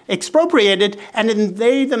expropriated, and then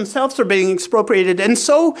they themselves are being expropriated. And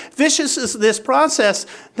so vicious is this process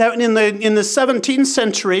that in the 17th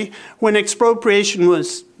century, when expropriation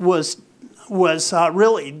was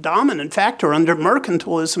really dominant factor under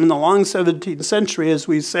mercantilism in the long 17th century, as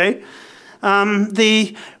we say,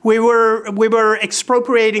 we were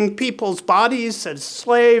expropriating people's bodies as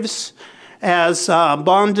slaves, as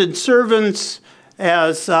bonded servants,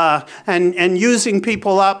 and using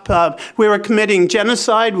people up. We were committing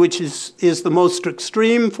genocide, which is the most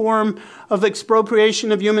extreme form of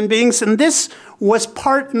expropriation of human beings. And this was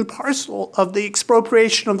part and parcel of the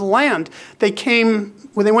expropriation of the land. They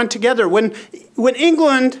went together. When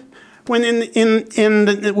in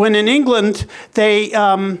England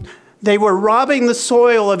they were robbing the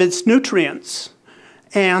soil of its nutrients,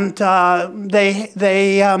 and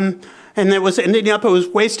and it was ending up, it was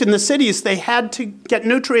waste in the cities. They had to get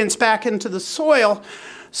nutrients back into the soil.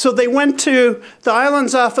 So they went to the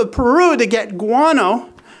islands off of Peru to get guano,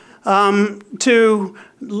 to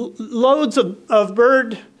loads of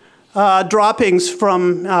bird droppings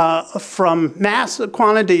from mass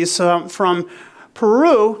quantities from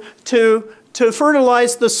Peru to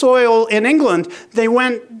fertilize the soil in England. They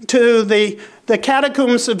went to the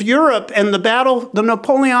catacombs of Europe and the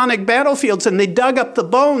Napoleonic battlefields, and they dug up the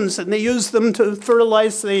bones and they used them to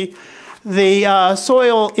fertilize the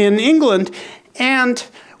soil in England. And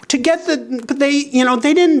to get they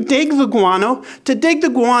didn't dig the guano. To dig the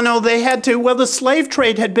guano, they had to, well, the slave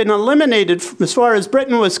trade had been eliminated as far as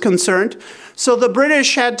Britain was concerned. So the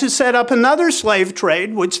British had to set up another slave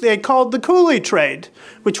trade, which they called the coolie trade,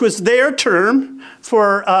 which was their term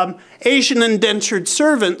for Asian indentured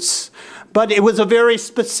servants. But it was a very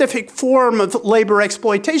specific form of labor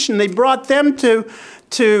exploitation. They brought them to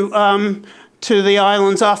the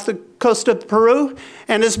islands off the coast of Peru,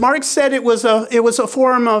 and as Marx said, it was a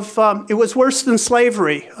form of it was worse than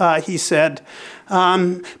slavery. He said,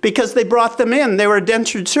 because they brought them in. They were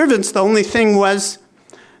indentured servants. The only thing was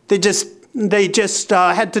they just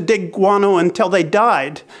had to dig guano until they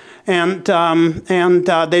died. And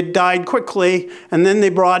they died quickly, and then they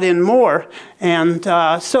brought in more. And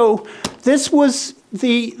so this was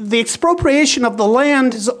the expropriation of the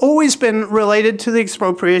land has always been related to the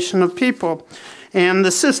expropriation of people. And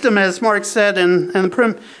the system, as Marx said in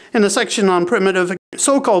the section on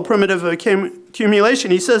so-called primitive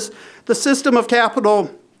accumulation, he says, the system of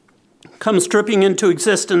capital comes dripping into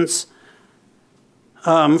existence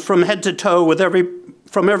from head to toe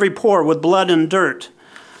from every pore with blood and dirt.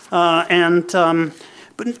 But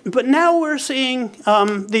now we're seeing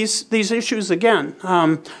these issues again.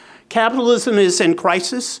 Capitalism is in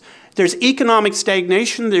crisis. There's economic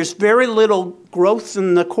stagnation. There's very little growth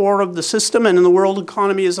in the core of the system and in the world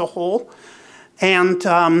economy as a whole. And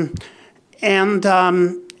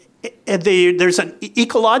there's an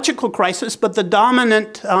ecological crisis, but the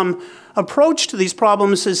dominant approach to these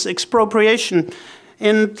problems is expropriation.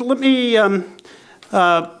 And let me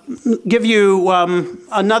give you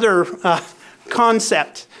another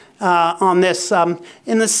concept on this.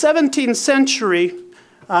 In the 17th century,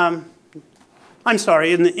 I'm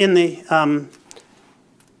sorry, in the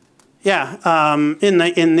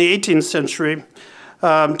 18th century,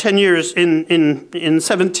 10 years around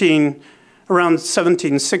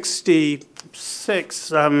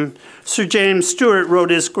 1766, Sir James Stewart wrote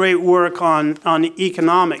his great work on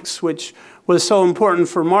economics, which was so important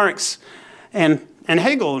for Marx and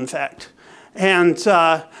Hegel, in fact. And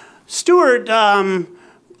Stewart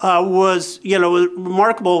was,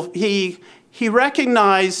 remarkable. He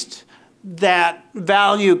recognized that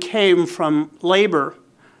value came from labor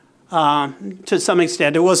to some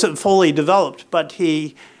extent. It wasn't fully developed, but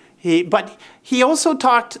he also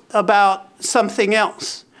talked about something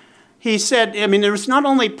else. He said, there's not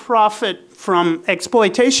only profit from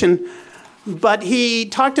exploitation, but he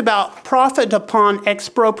talked about profit upon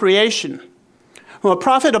expropriation. Well,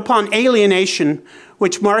 profit upon alienation,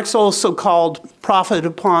 which Marx also called profit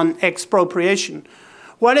upon expropriation.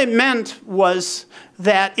 What it meant was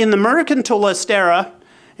that in the mercantilist era,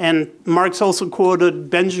 and Marx also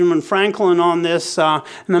quoted Benjamin Franklin on this, in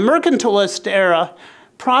the mercantilist era,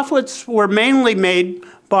 profits were mainly made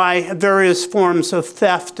by various forms of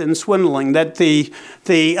theft and swindling. That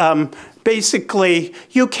basically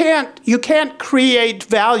you can't create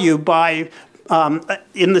value by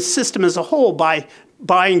in the system as a whole by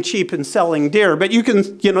buying cheap and selling dear, but you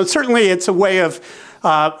can, certainly it's a way of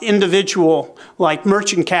individual, like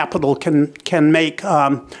merchant capital can make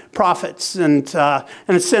profits, and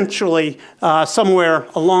essentially somewhere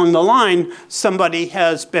along the line somebody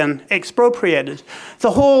has been expropriated.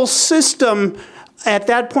 The whole system at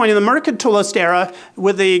that point in the mercantilist era,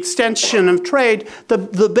 with the extension of trade,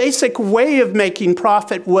 the basic way of making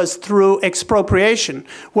profit was through expropriation,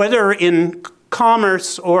 whether in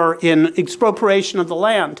commerce or in expropriation of the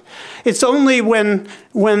land. It's only when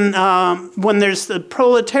there's the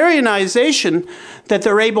proletarianization that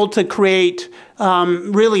they're able to create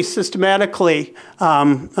really systematically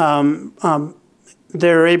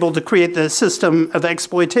they're able to create the system of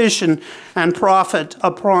exploitation and profit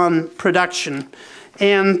upon production.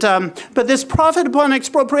 And, but this profit upon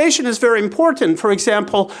expropriation is very important. For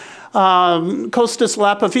example, Costas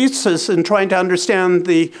Lapavitsas, in trying to understand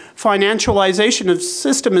the financialization of the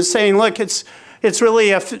system, is saying, look, it's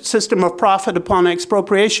really a system of profit upon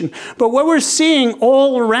expropriation. But what we're seeing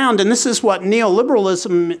all around, and this is what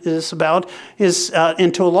neoliberalism is about, is,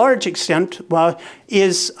 and to a large extent,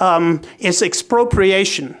 is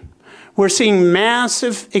expropriation. We're seeing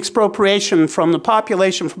massive expropriation from the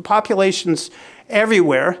population, from populations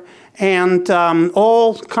everywhere, and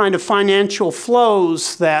all kind of financial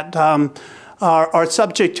flows that are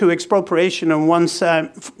subject to expropriation in one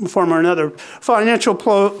form or another. Financial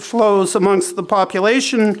flows amongst the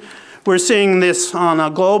population. We're seeing this on a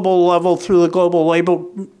global level through the global labor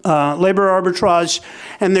arbitrage,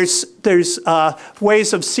 and there's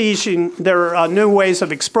ways of seizing. There are new ways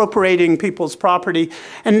of expropriating people's property,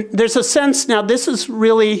 and there's a sense now. This is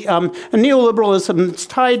really a neoliberalism that's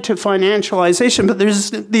tied to financialization, but there's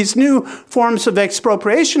these new forms of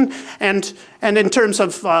expropriation, and in terms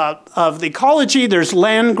of the ecology, there's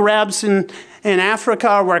land grabs in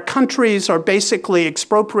Africa, where countries are basically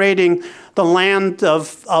expropriating the land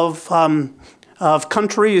of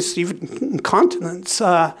countries, even continents,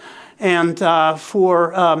 and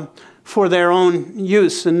for their own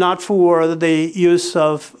use, and not for the use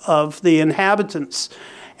of the inhabitants.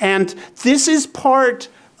 And this is part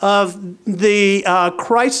of the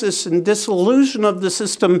crisis and dissolution of the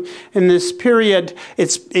system in this period.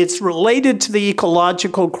 It's related to the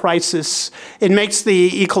ecological crisis. It makes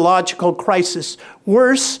the ecological crisis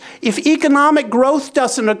worse. If economic growth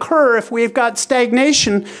doesn't occur, if we've got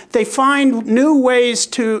stagnation, they find new ways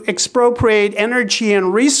to expropriate energy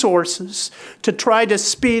and resources to try to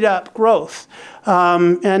speed up growth.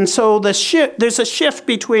 And so there's a shift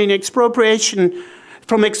between expropriation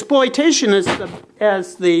from exploitation as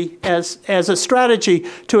a strategy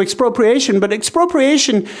to expropriation, but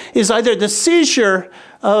expropriation is either the seizure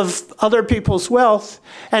of other people's wealth,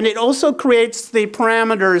 and it also creates the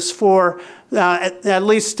parameters for, at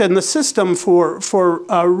least in the system, for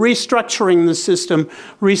restructuring the system,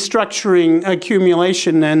 restructuring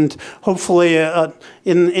accumulation, and hopefully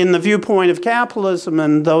in the viewpoint of capitalism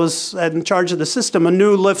and those in charge of the system, a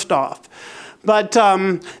new liftoff. But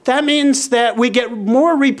that means that we get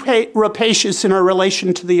more rapacious in our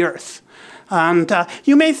relation to the earth. And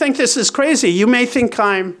you may think this is crazy. You may think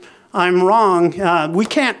I'm wrong. We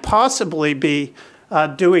can't possibly be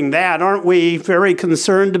doing that. Aren't we very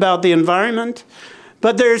concerned about the environment?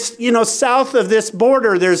 But there's, south of this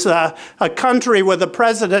border, there's a country with a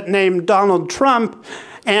president named Donald Trump.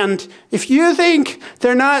 And if you think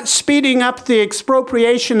they're not speeding up the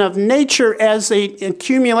expropriation of nature as an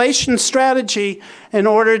accumulation strategy in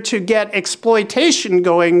order to get exploitation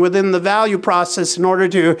going within the value process in order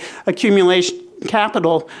to accumulate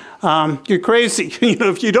capital, you're crazy.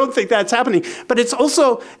 If you don't think that's happening. But it's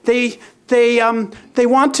also they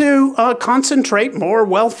want to concentrate more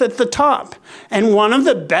wealth at the top. And one of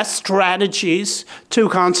the best strategies to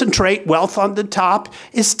concentrate wealth on the top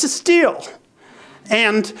is to steal.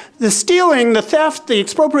 And the stealing, the theft, the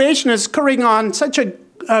expropriation is occurring on such a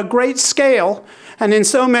great scale and in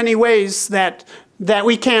so many ways that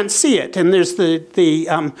we can't see it. And there's we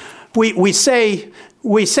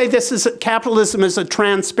say this is capitalism is a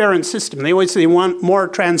transparent system. They always say they want more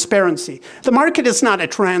transparency. The market is not a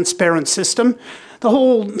transparent system. The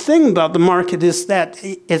whole thing about the market is that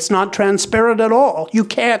it's not transparent at all. You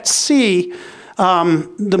can't see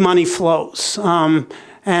the money flows.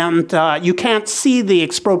 And you can't see the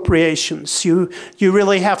expropriations. You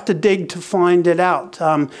really have to dig to find it out.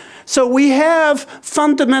 So we have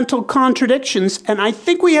fundamental contradictions, and I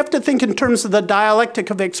think we have to think in terms of the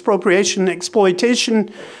dialectic of expropriation and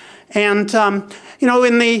exploitation. And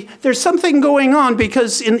there's something going on,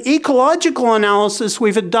 because in ecological analysis,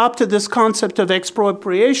 we've adopted this concept of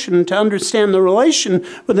expropriation to understand the relation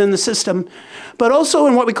within the system, but also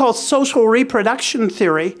in what we call social reproduction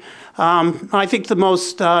theory. I think the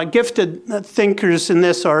most gifted thinkers in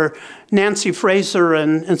this are Nancy Fraser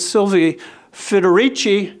and Sylvie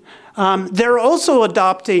Federici. They're also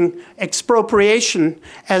adopting expropriation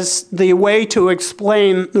as the way to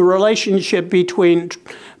explain the relationship between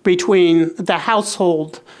the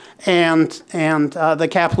household and the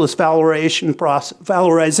capitalist valorization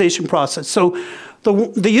process. So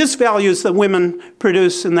the use values that women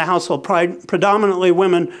produce in the household, predominantly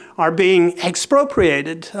women, are being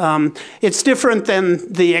expropriated. It's different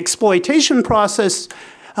than the exploitation process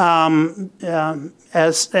as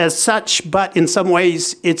such, but in some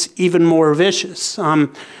ways it's even more vicious.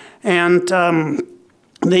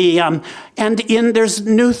 There's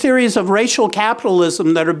new theories of racial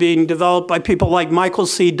capitalism that are being developed by people like Michael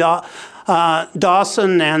C.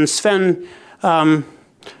 Dawson and Sven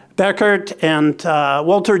Beckert and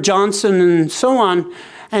Walter Johnson and so on.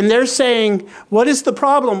 And they're saying, what is the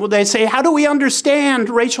problem? Well, they say, how do we understand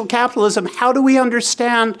racial capitalism? How do we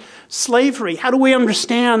understand slavery? How do we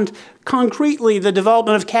understand concretely the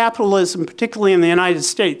development of capitalism, particularly in the United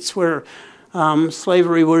States, where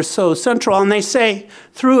slavery was so central? And they say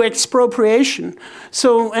through expropriation.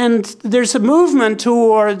 And there's a movement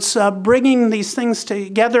towards bringing these things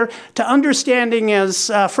together, to understanding,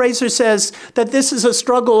 as Fraser says, that this is a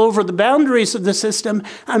struggle over the boundaries of the system.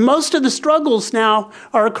 And most of the struggles now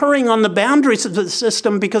are occurring on the boundaries of the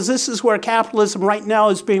system, because this is where capitalism right now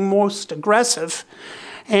is being most aggressive.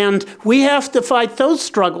 And we have to fight those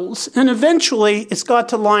struggles, and eventually it's got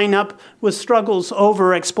to line up with struggles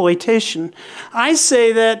over exploitation. I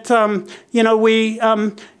say that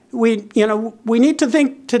we need to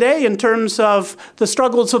think today in terms of the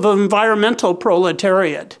struggles of environmental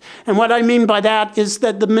proletariat. And what I mean by that is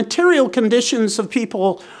that the material conditions of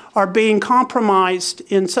people are being compromised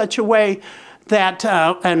in such a way that,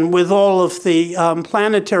 and with all of the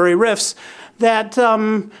planetary rifts, that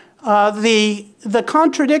the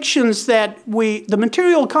contradictions that the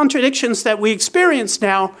material contradictions that we experience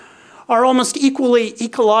now are almost equally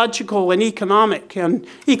ecological and economic. And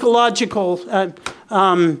ecological in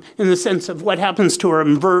the sense of what happens to our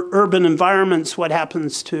urban environments, what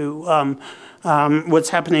happens to what's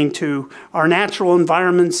happening to our natural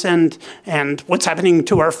environments, and what's happening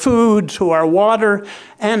to our food, to our water.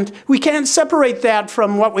 And we can't separate that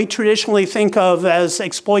from what we traditionally think of as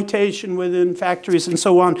exploitation within factories and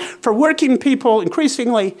so on. For working people,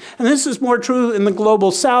 increasingly, and this is more true in the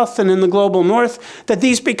global south than in the global north, that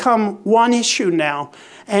these become one issue now.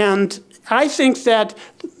 And I think that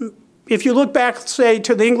if you look back, say,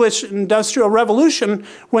 to the English Industrial Revolution,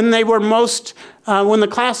 when they were when the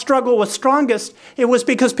class struggle was strongest, it was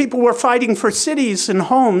because people were fighting for cities and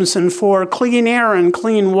homes and for clean air and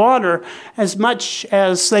clean water as much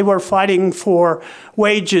as they were fighting for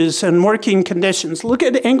wages and working conditions. Look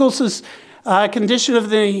at Engels's condition of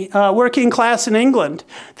the working class in England.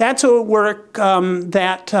 That's a work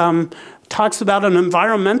that talks about an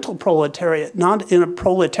environmental proletariat, not in a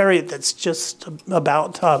proletariat that's just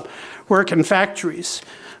about work in factories.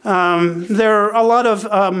 There are a lot of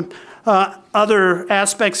other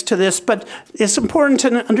aspects to this, but it's important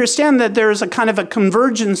to understand that there is a kind of a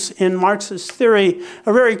convergence in Marxist theory,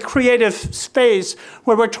 a very creative space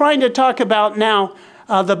where we're trying to talk about now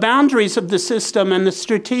the boundaries of the system and the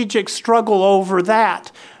strategic struggle over that.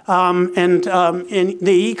 In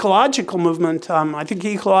the ecological movement, I think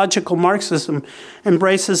ecological Marxism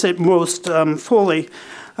embraces it most fully.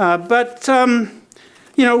 What's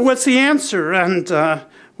the answer? And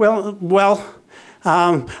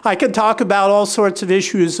I could talk about all sorts of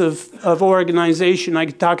issues of organization. I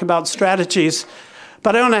could talk about strategies,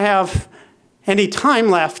 but I don't have any time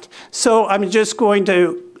left. So I'm just going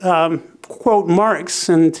to quote Marx,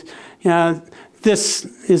 and this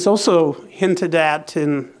is also hinted at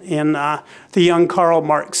in the young Karl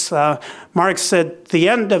Marx. Marx said at the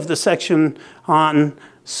end of the section on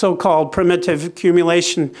so-called primitive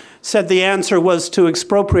accumulation, said the answer was to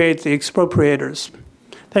expropriate the expropriators.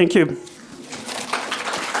 Thank you.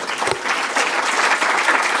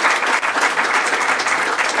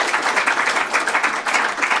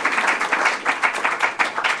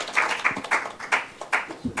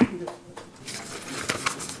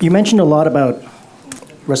 You mentioned a lot about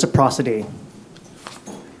reciprocity.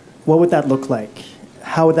 What would that look like?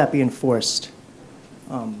 How would that be enforced?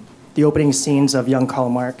 The opening scenes of young Karl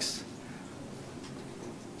Marx.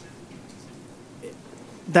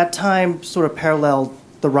 That time sort of paralleled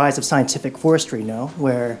the rise of scientific forestry, no?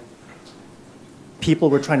 Where people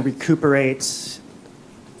were trying to recuperate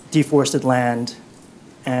deforested land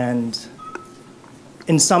and,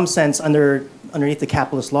 in some sense, underneath the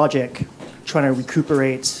capitalist logic, trying to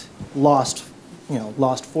recuperate lost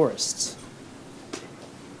forests.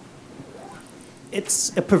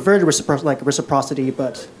 It's a perverted reciprocity,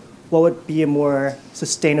 but what would be a more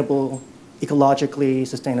sustainable, ecologically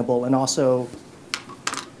sustainable, and also,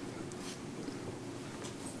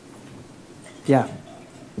 yeah.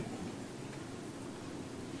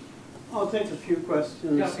 I'll take a few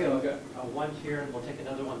questions. Yeah, okay, I'll get one here, and we'll take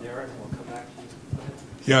another one there, and we'll come back to you. Go ahead.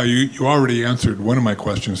 Yeah, you already answered one of my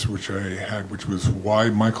questions, which I had, which was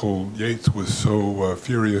why Michael Yates was so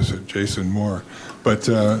furious at Jason Moore. But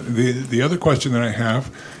the other question that I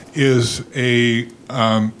have is a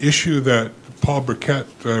issue that Paul Burkett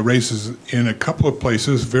raises in a couple of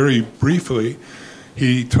places very briefly.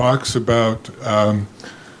 he talks about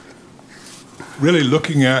really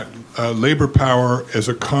looking at labor power as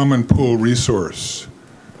a common pool resource.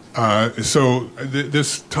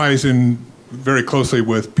 This ties in very closely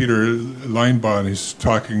with Peter Leinbach. He's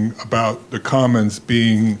talking about the commons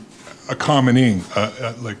being a commoning,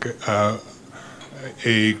 like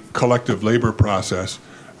a collective labor process,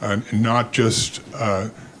 and not just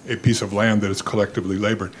a piece of land that is collectively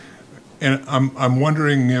labored. And I'm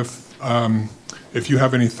wondering if you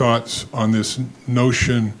have any thoughts on this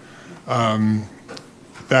notion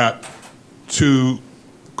that to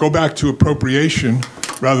go back to appropriation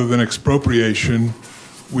rather than expropriation,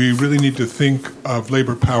 we really need to think of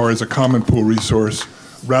labor power as a common pool resource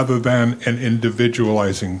rather than an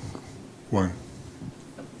individualizing one.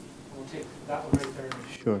 We'll take that one right there.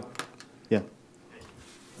 Sure. Yeah.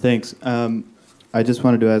 Thanks. I just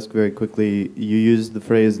wanted to ask very quickly, you used the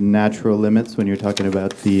phrase natural limits when you're talking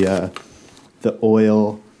about the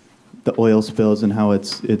oil spills and how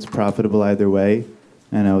it's profitable either way.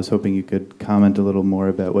 And I was hoping you could comment a little more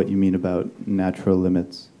about what you mean about natural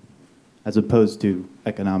limits, as opposed to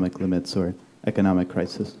economic limits or economic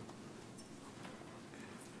crisis.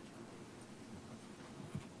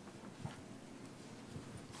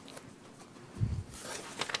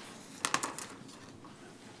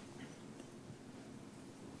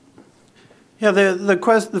 Yeah,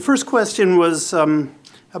 the first question was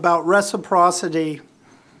about reciprocity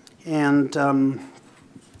and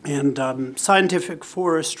scientific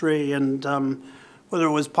forestry, and whether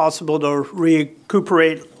it was possible to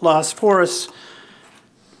recuperate lost forests.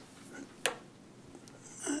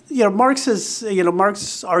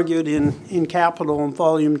 Marx argued in Capital in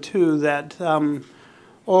Volume 2 that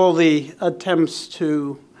all the attempts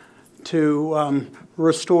to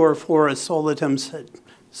restore forests, all the attempts at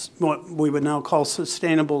what we would now call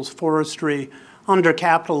sustainable forestry under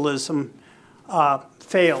capitalism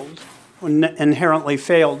failed, inherently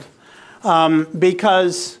failed,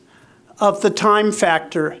 because of the time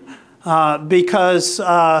factor,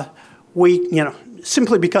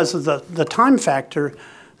 simply because of the time factor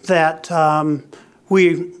that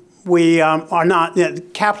we are not,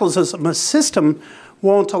 capitalism, a system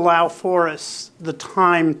won't allow forests the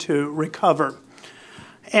time to recover.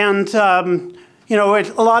 And, a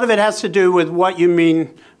lot of it has to do with what you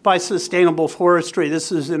mean by sustainable forestry.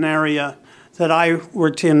 This is an area that I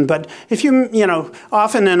worked in, but if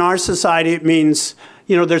often in our society it means,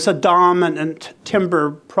 there's a dominant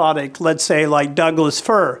timber product, let's say like Douglas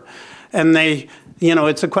fir, and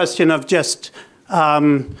it's a question of just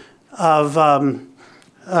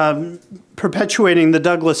perpetuating the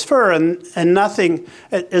Douglas fir and nothing,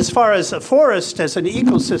 as far as a forest as an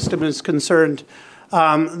ecosystem is concerned.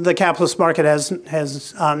 The capitalist market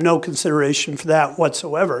has no consideration for that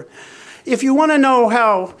whatsoever. If you want to know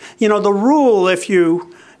how, the rule, if you're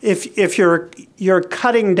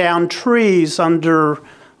cutting down trees under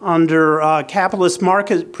capitalist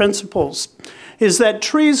market principles, is that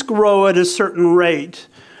trees grow at a certain rate.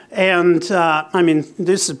 And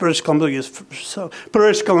this is British Columbia,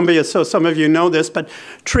 so some of you know this, but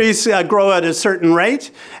trees grow at a certain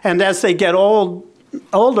rate, and as they get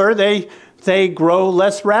older, they grow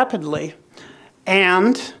less rapidly.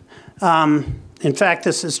 And in fact,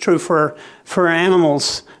 this is true for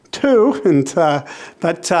animals too. And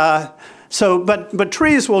but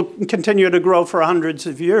trees will continue to grow for hundreds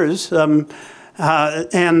of years.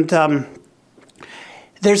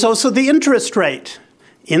 There's also the interest rate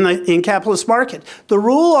in capitalist market. The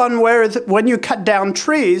rule on when you cut down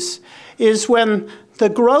trees is when the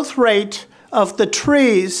growth rate of the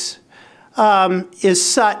trees is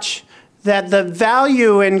such that the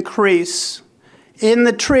value increase in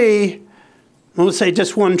the tree, we'll say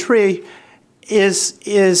just one tree, is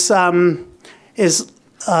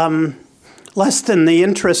less than the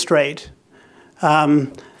interest rate,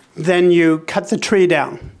 then you cut the tree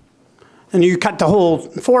down. And you cut the whole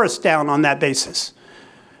forest down on that basis.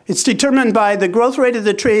 It's determined by the growth rate of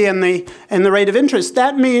the tree and the rate of interest.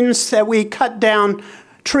 That means that we cut down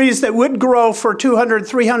trees that would grow for 200,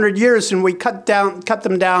 300 years, and we cut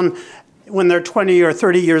them down when they're 20 or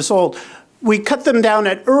 30 years old. We cut them down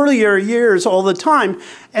at earlier years all the time.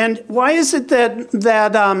 And why is it that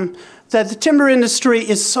the timber industry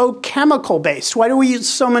is so chemical-based? Why do we use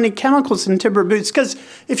so many chemicals in timber? Because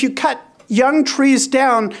if you cut young trees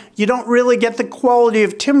down, you don't really get the quality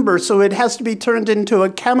of timber, so it has to be turned into a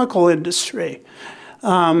chemical industry.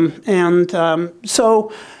 So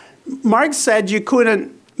Marx said you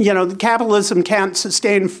couldn't, capitalism can't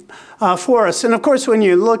sustain forests. And of course, when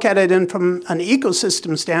you look at it from an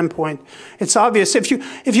ecosystem standpoint, it's obvious. If you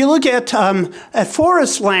look at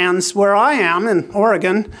forest lands where I am in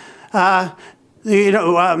Oregon,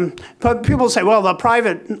 people say, well, the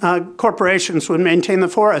private corporations would maintain the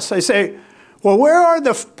forests. I say, well, where are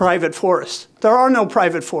the private forests? There are no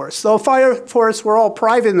private forests. Though fire forests were all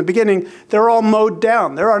private in the beginning, they're all mowed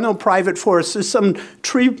down. There are no private forests. There's some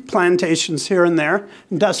tree plantations here and there,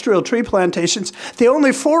 industrial tree plantations. The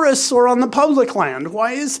only forests are on the public land.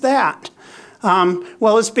 Why is that?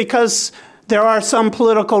 Well, it's because there are some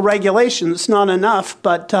political regulations, not enough,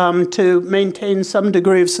 but to maintain some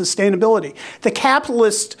degree of sustainability. The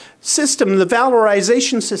capitalist system, the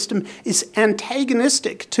valorization system, is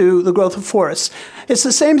antagonistic to the growth of forests. It's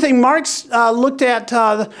the same thing Marx looked at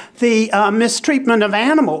the mistreatment of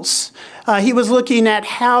animals. He was looking at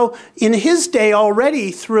how, in his day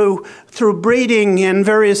already, through breeding and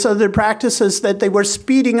various other practices, that they were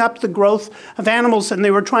speeding up the growth of animals, and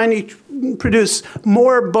they were trying to produce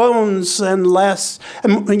more bones and less,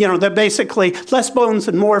 they're basically less bones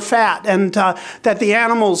and more fat, and that the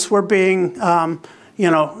animals were being,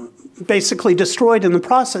 basically destroyed in the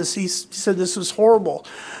process. He said this was horrible,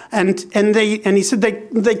 and he said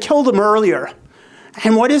they killed them earlier.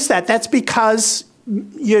 And what is that? That's because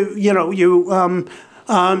you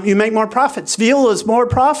make more profits. Veal is more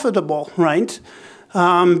profitable, right?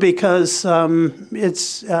 Because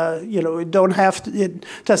it's it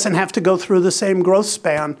doesn't have to go through the same growth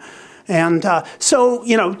span, and so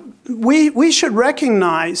we should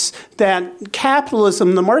recognize that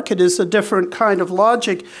capitalism, the market, is a different kind of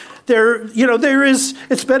logic.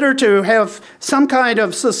 It's better to have some kind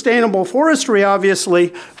of sustainable forestry,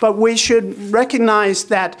 obviously, but we should recognize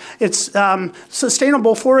that it's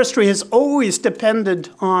sustainable forestry has always depended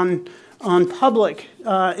on public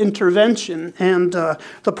intervention, and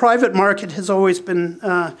the private market has always been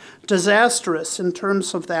disastrous in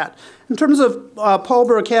terms of that. In terms of Paul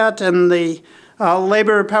Burkett and the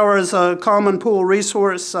labor power as a common pool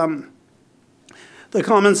resource, the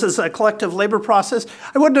commons as a collective labor process.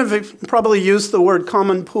 I wouldn't have probably used the word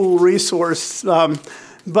common pool resource,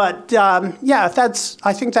 but yeah,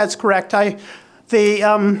 I think that's correct. One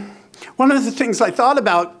of the things I thought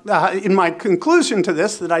about in my conclusion to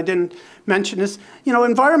this that I didn't mention is,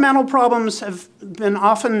 environmental problems have been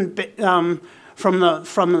often from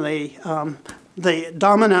the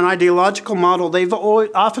dominant ideological model. They've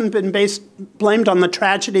often been blamed on the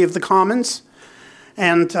tragedy of the commons,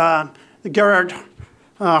 and Gerhard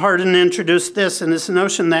Hardin introduced this, and this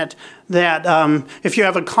notion that if you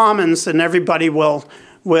have a commons, then everybody will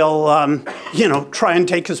try and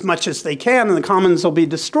take as much as they can, and the commons will be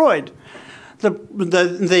destroyed.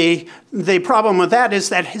 The problem with that is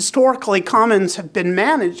that historically commons have been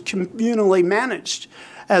communally managed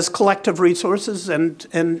as collective resources and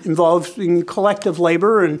involving collective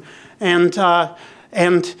labor,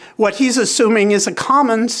 and what he's assuming is a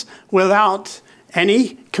commons without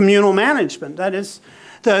any communal management. That is.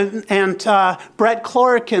 Brett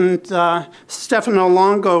Clark and Stefano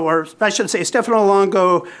Longo, or I should say Stefano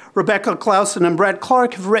Longo, Rebecca Clausen, and Brett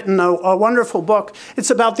Clark have written a wonderful book.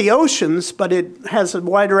 It's about the oceans, but it has a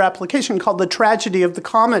wider application called The Tragedy of the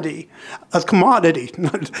Commodity,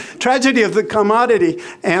 Tragedy of the Commodity.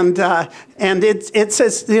 And it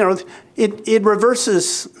says, it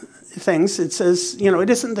reverses things. It says, it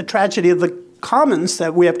isn't the tragedy of the commons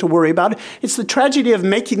that we have to worry about. It's the tragedy of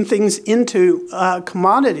making things into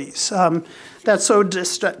commodities. That's so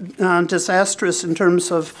disastrous in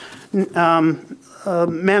terms of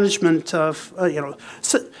management of,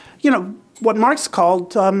 what Marx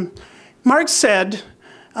called, Marx said,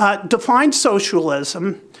 defined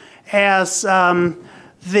socialism as the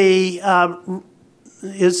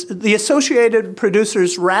associated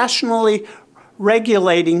producers rationally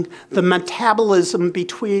regulating the metabolism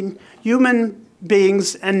between human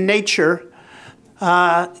beings and nature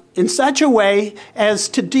in such a way as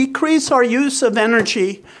to decrease our use of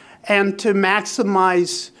energy and to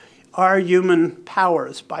maximize our human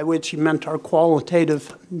powers, by which he meant our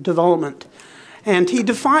qualitative development. And he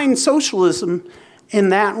defined socialism in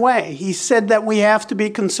that way. He said that we have to be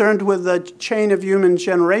concerned with the chain of human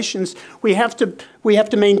generations. We have to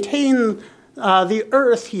maintain the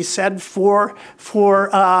earth, he said, for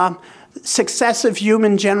successive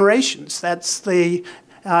human generations. That's it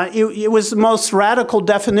was the most radical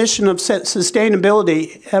definition of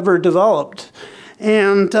sustainability ever developed.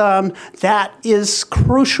 And that is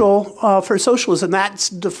crucial for socialism. That's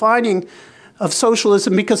defining of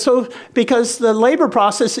socialism because the labor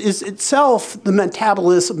process is itself the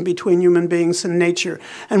metabolism between human beings and nature.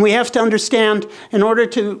 And we have to understand, in order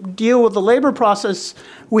to deal with the labor process,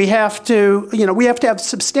 we have to have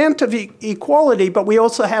substantive equality, but we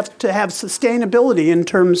also have to have sustainability in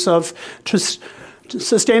terms of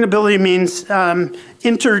sustainability means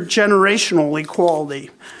intergenerational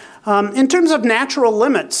equality. In terms of natural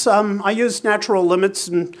limits, I use natural limits,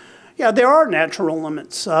 and yeah, there are natural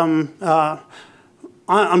limits.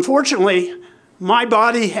 Unfortunately, my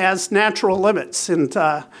body has natural limits, and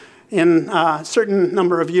in a certain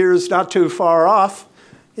number of years, not too far off,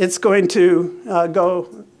 it's going to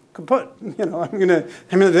go kaput. You know, the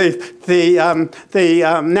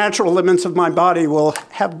natural limits of my body will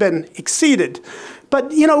have been exceeded.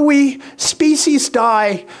 But, you know, species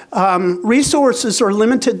die, resources are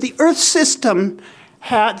limited. The Earth system,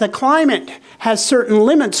 the climate has certain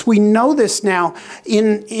limits. We know this now.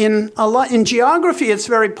 In geography, it's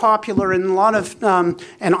very popular in a lot of,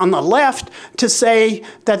 and on the left, to say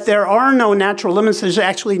that there are no natural limits. There's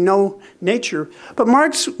actually no nature. But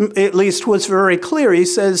Marx, at least, was very clear. He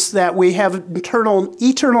says that we have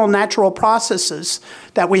eternal natural processes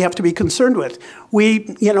that we have to be concerned with. We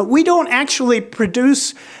don't actually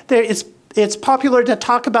produce. It's popular to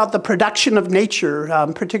talk about the production of nature,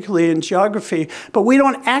 particularly in geography, but we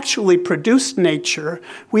don't actually produce nature.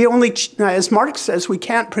 We only, as Marx says, we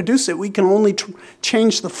can't produce it. We can only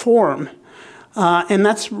change the form, and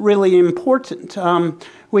that's really important.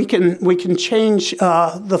 We can change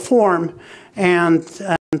the form, and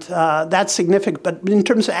that's significant. But in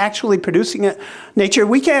terms of actually producing nature,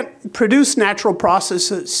 we can't produce natural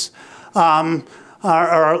processes.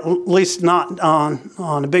 Or at least not on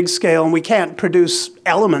a big scale, and we can't produce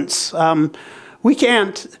elements. We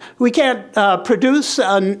can't produce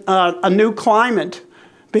a new climate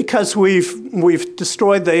because we've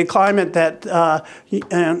destroyed the climate that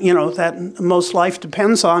that most life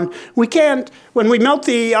depends on. We can't, when we melt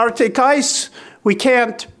the Arctic ice, we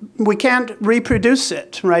can't reproduce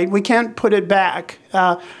it, right? We can't put it back,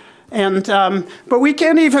 but we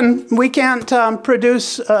can't even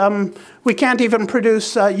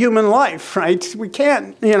produce human life, right? We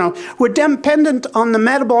can't, we're dependent on the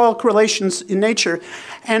metabolic relations in nature.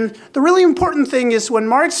 And the really important thing is when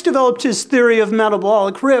Marx developed his theory of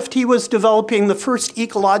metabolic rift, he was developing the first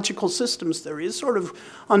ecological systems theory. It's sort of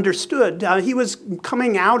understood. He was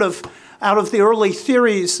coming out of the early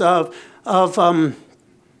theories of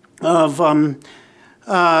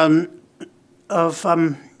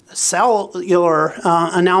cellular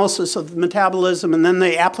analysis of metabolism, and then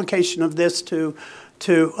the application of this to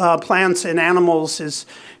plants and animals.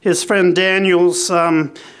 His friend Daniels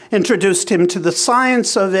introduced him to the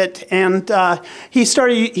science of it, and he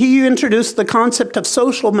introduced the concept of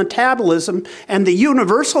social metabolism and the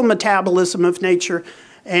universal metabolism of nature.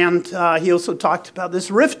 And he also talked about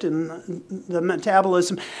this rift in the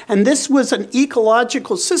metabolism. And this was an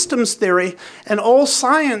ecological systems theory. And all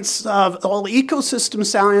science, all ecosystem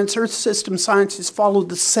science, earth system sciences followed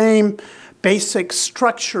the same basic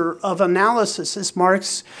structure of analysis as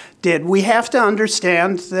Marx did. We have to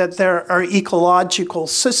understand that there are ecological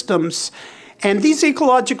systems. And these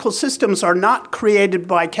ecological systems are not created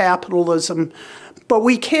by capitalism, but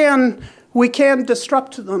we can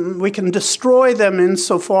disrupt them. We can destroy them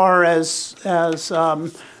insofar as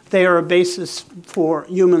they are a basis for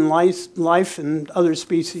human life and other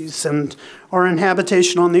species and our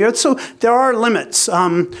inhabitation on the earth. So there are limits.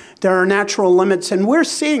 There are natural limits, and we're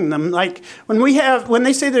seeing them. Like when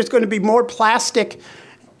they say there's going to be more plastic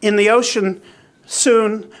in the ocean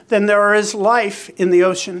soon than there is life in the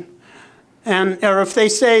ocean. Or if they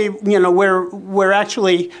say, we're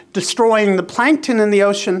actually destroying the plankton in the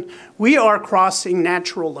ocean, we are crossing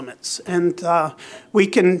natural limits, and those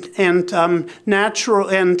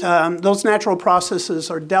natural processes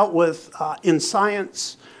are dealt with in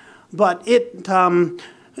science. But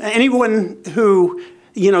anyone who,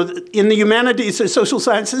 in the humanities or social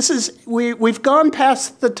sciences, we've gone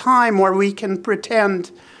past the time where we can pretend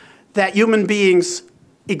that human beings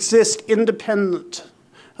exist independent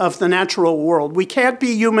of the natural world. We can't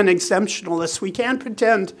be human exemptionalists. We can't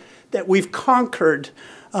pretend that we've conquered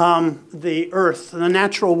the earth, the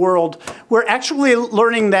natural world. We're actually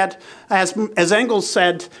learning that, as Engels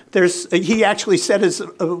said, he actually said,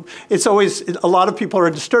 it's always, a lot of people are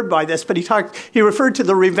disturbed by this, but he referred to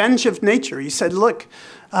the revenge of nature. He said, look,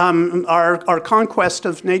 our conquest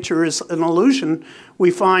of nature is an illusion. We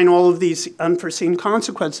find all of these unforeseen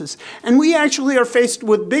consequences. And we actually are faced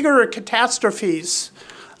with bigger catastrophes.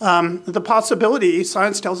 The possibility,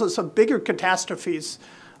 science tells us, of bigger catastrophes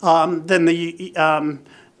than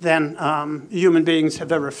human beings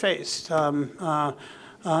have ever faced. Not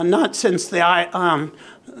since the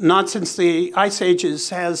ice ages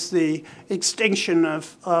has the extinction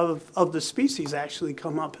of the species actually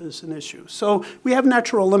come up as an issue. So we have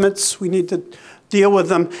natural limits. We need to deal with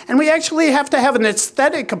them. And we actually have to have an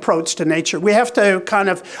aesthetic approach to nature. We have to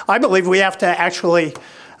I believe we have to actually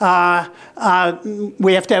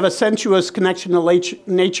We have to have a sensuous connection to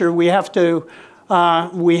nature. We have to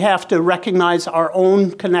recognize our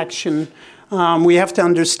own connection. We have to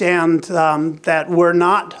understand that we're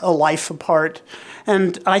not a life apart.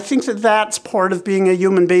 And I think that that's part of being a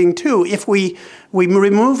human being too. If we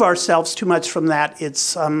remove ourselves too much from that,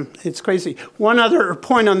 it's crazy. One other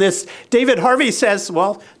point on this, David Harvey says,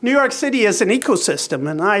 well, New York City is an ecosystem.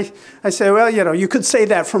 And I say, well, you know, you could say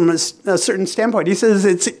that from a certain standpoint. He says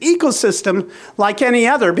it's an ecosystem like any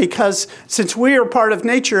other because since we are part of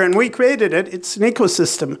nature and we created it, it's an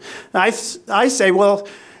ecosystem. I say, well,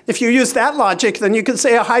 if you use that logic, then you could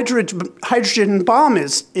say a hydrogen bomb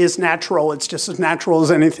is natural. It's just as natural as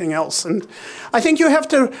anything else. And I think you have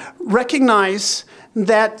to recognize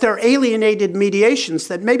that they're alienated mediations,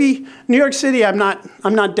 that maybe New York City, I'm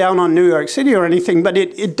not down on New York City or anything, but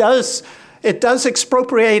it does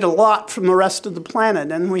expropriate a lot from the rest of the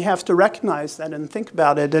planet, and we have to recognize that and think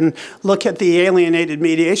about it and look at the alienated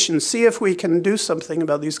mediations, see if we can do something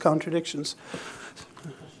about these contradictions.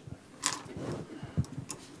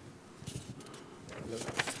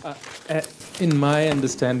 In my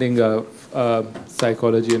understanding of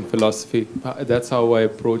psychology and philosophy, that's how I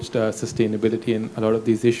approached sustainability and a lot of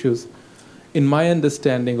these issues. In my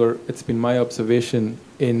understanding, or it's been my observation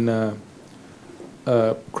in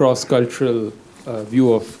cross-cultural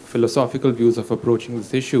view of philosophical views of approaching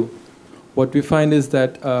this issue, what we find is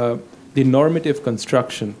that the normative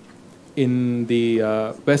construction in the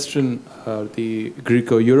Western, the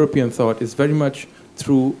Greco-European thought is very much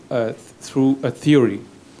through a theory.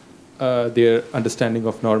 Their understanding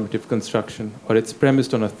of normative construction, or it's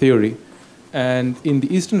premised on a theory. And in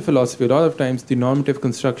the Eastern philosophy, a lot of times the normative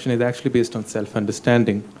construction is actually based on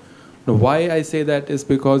self-understanding. Now, why I say that is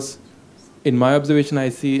because in my observation, I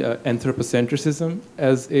see anthropocentrism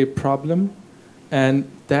as a problem, and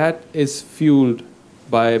that is fueled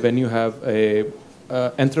by when you have a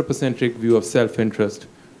anthropocentric view of self-interest.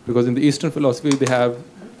 Because in the Eastern philosophy, they have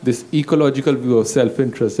this ecological view of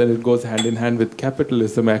self-interest, and it goes hand in hand with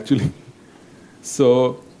capitalism, actually.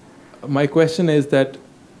 So my question is that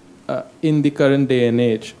in the current day and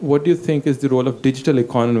age, what do you think is the role of digital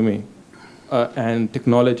economy and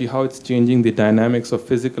technology, how it's changing the dynamics of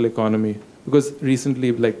physical economy? Because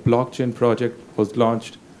recently, like, blockchain project was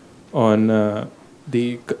launched on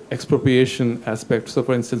the expropriation aspect. So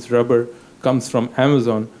for instance, rubber comes from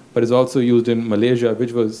Amazon, but is also used in Malaysia,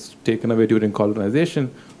 which was taken away during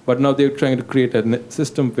colonization. But now they're trying to create a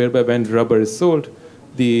system whereby when rubber is sold,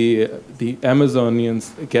 the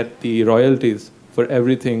Amazonians get the royalties for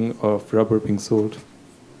everything of rubber being sold.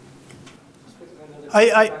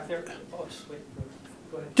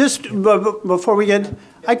 Just before we get,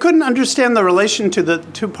 I couldn't understand the relation to the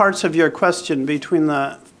two parts of your question between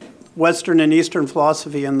the Western and Eastern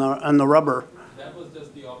philosophy and the rubber. That was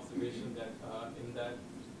just the observation that in that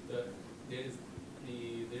there is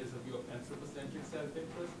a view of anthropocentric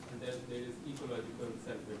self-interest, and then there is ecological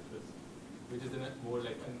self-interest, which is more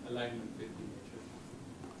like an alignment with the nature.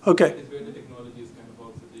 Okay. That is where the technology is kind of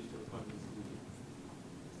also digital economy.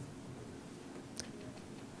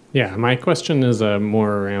 Yeah, my question is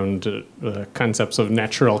more around concepts of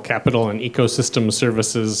natural capital and ecosystem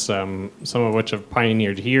services, some of which have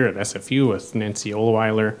pioneered here at SFU with Nancy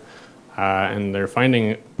Ohlweiler, and they're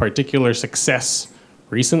finding particular success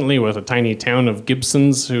recently with a tiny town of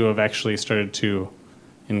Gibsons who have actually started to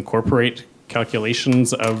incorporate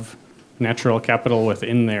calculations of natural capital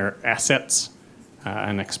within their assets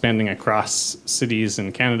and expanding across cities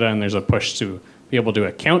in Canada, and there's a push to be able to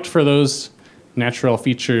account for those natural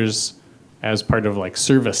features as part of like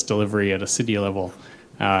service delivery at a city level.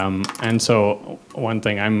 And so one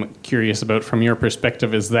thing I'm curious about from your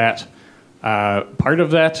perspective is that part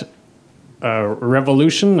of that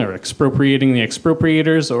revolution or expropriating the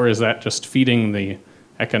expropriators, or is that just feeding the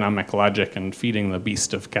economic logic and feeding the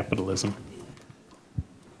beast of capitalism?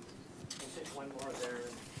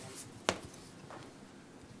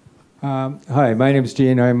 Hi, my name is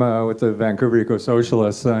Gene. I'm with the Vancouver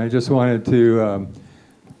Ecosocialists. I just wanted to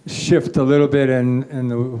shift a little bit in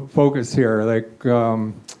the focus here. Like,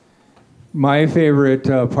 my favorite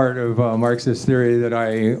part of Marxist theory that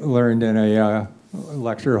I learned in a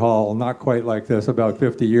lecture hall, not quite like this, about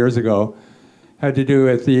 50 years ago, had to do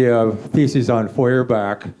with the thesis on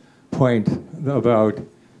Feuerbach point about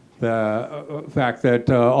the fact that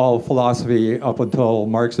all philosophy up until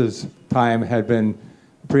Marx's time had been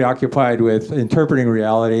preoccupied with interpreting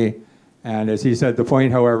reality, and as he said, the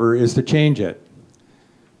point, however, is to change it.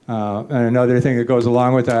 And another thing that goes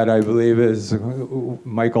along with that, I believe, is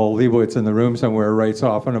Michael Leibowitz in the room somewhere writes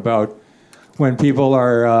often about when people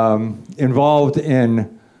are involved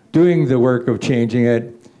in doing the work of changing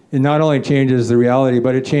it, it not only changes the reality,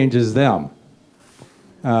 but it changes them.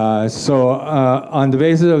 So on the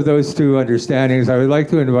basis of those two understandings, I would like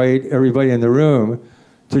to invite everybody in the room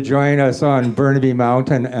to join us on Burnaby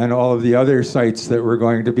Mountain and all of the other sites that we're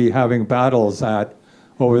going to be having battles at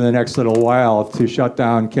over the next little while to shut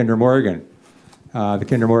down Kinder Morgan, the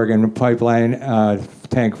Kinder Morgan pipeline,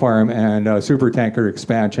 tank farm, and supertanker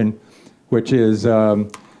expansion, which is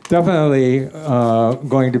definitely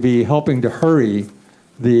going to be helping to hurry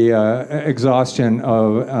the exhaustion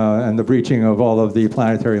of and the breaching of all of the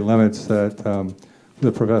planetary limits that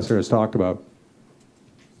the professor has talked about.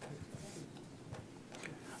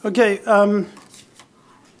 Okay,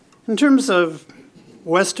 in terms of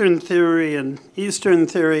Western theory and Eastern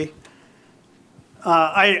theory,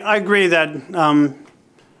 I agree that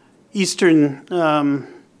Eastern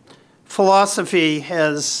philosophy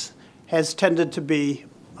has tended to be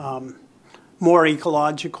more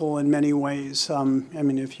ecological in many ways. I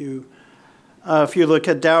mean, if you look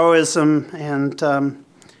at Taoism and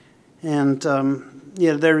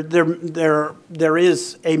yeah, there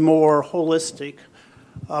is a more holistic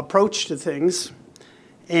approach to things,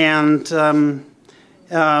 and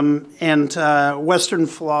Western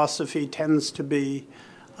philosophy tends to be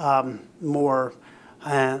more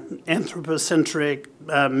anthropocentric,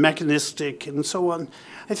 mechanistic, and so on.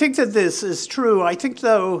 I think that this is true. I think,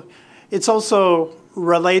 though, it's also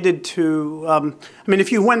related to. I mean,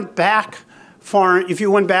 if you went back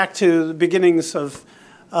to the beginnings of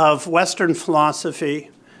Western philosophy,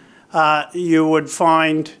 you would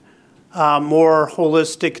find more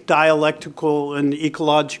holistic, dialectical, and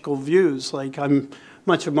ecological views. Like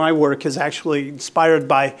much of my work is actually inspired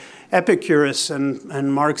by Epicurus,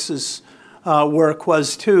 and Marx's work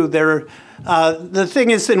was too. The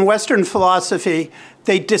thing is, in Western philosophy,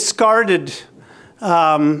 they discarded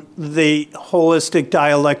the holistic,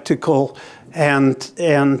 dialectical, and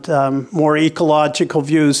more ecological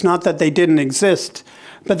views. Not that they didn't exist,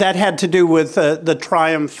 but that had to do with the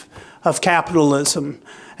triumph of capitalism.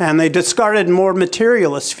 And they discarded more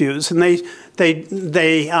materialist views, and they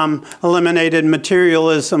eliminated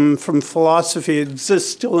materialism from philosophy. It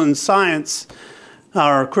exists still in science,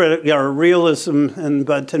 or realism,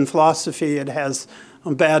 but in philosophy it has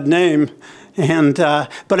a bad name. And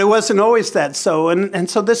but it wasn't always that so. And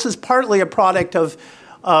so this is partly a product of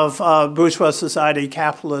bourgeois society,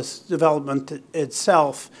 capitalist development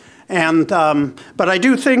itself. And but I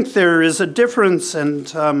do think there is a difference,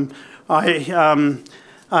 and I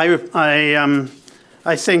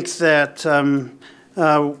think that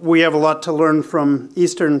we have a lot to learn from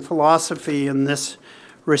Eastern philosophy in this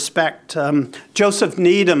respect. Joseph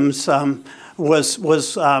Needham's was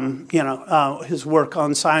his work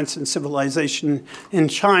on science and civilization in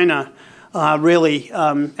China really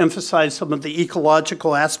emphasized some of the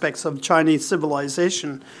ecological aspects of Chinese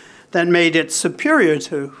civilization that made it superior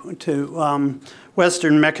to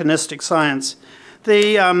Western mechanistic science.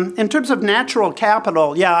 In terms of natural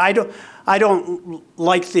capital, yeah, I don't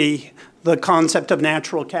like the concept of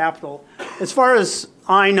natural capital. As far as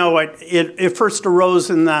I know, it first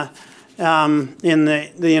arose in the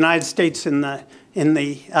United States in the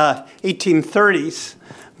 1830s,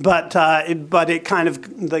 but it kind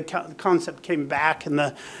of the concept came back in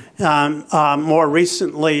the more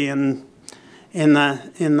recently in the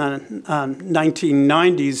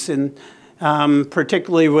 1990s, and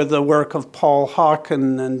particularly with the work of Paul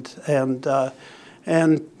Hawken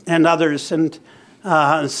and others, and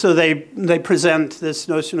so they present this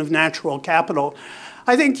notion of natural capital.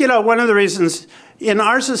 I think one of the reasons in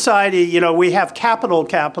our society, we have capital,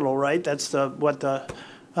 right? That's what the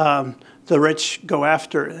rich go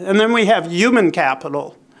after, and then we have human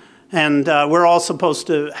capital, and we're all supposed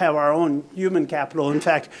to have our own human capital. In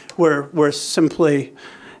fact, we're simply.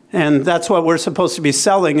 And that's what we're supposed to be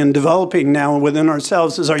selling and developing now within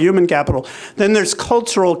ourselves is our human capital. Then there's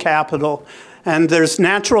cultural capital, and there's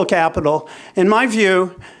natural capital. In my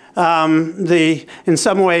view, in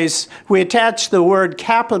some ways, we attach the word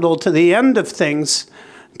capital to the end of things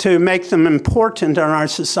to make them important in our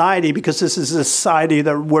society, because this is a society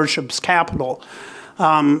that worships capital.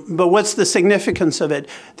 But what's the significance of it?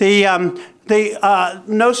 The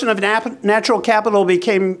notion of natural capital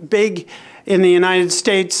became big in the United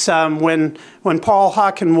States when Paul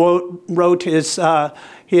Hawken wrote his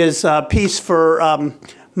piece for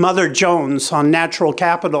Mother Jones on natural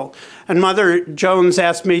capital. And Mother Jones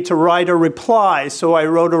asked me to write a reply, so I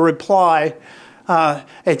wrote a reply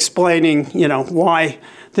explaining, why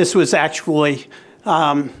this was actually,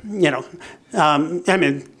 I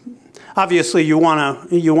mean, obviously you want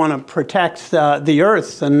to protect the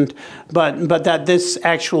earth, but that this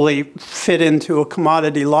actually fit into a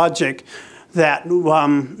commodity logic that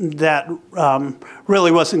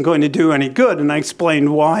really wasn't going to do any good, and I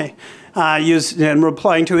explained why. In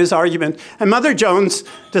replying to his argument. And Mother Jones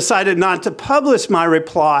decided not to publish my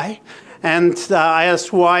reply. And I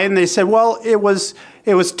asked why, and they said, well, it was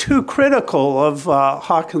too critical of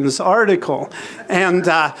Hawkins' article. And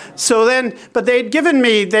so then, but they'd given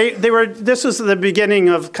me, this was the beginning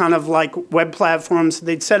of kind of like web platforms.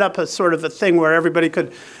 They'd set up a sort of a thing where everybody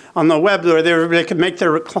could, on the web, where they could make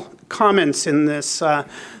their comments in this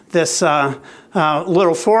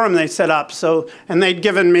little forum they set up. So, and they'd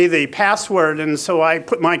given me the password, and so I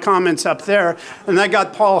put my comments up there, and that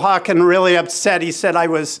got Paul Hawken really upset. He said I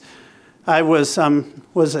was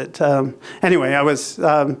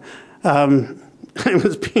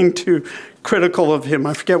being too critical of him.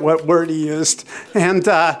 I forget what word he used. And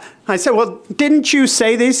I said, well, didn't you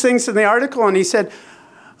say these things in the article? And he said,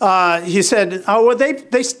 oh, well,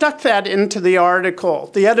 they stuck that into the article.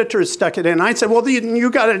 The editors stuck it in. I said, well, you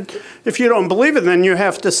got to, if you don't believe it, then you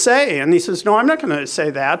have to say. And he says, no, I'm not going to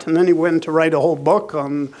say that. And then he went to write a whole book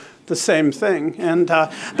on the same thing. And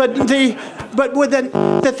but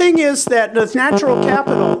the thing is that with natural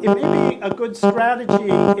capital, it may be a good strategy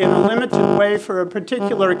in a limited way for a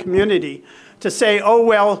particular community to say, oh,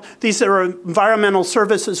 well, these are environmental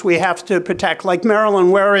services we have to protect. Like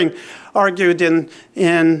Marilyn Waring argued in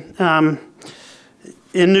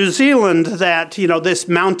New Zealand that, you know, this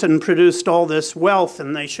mountain produced all this wealth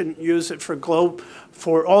and they shouldn't use it for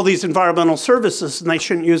all these environmental services, and they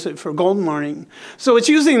shouldn't use it for gold mining. So it's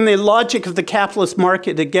using the logic of the capitalist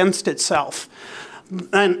market against itself.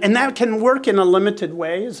 And that can work in a limited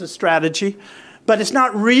way as a strategy. But it's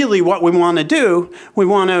not really what we want to do. We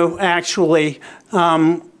want to actually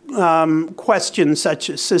question such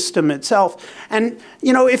a system itself. And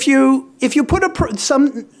you know, if you put Paul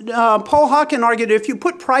Hawken argued, if you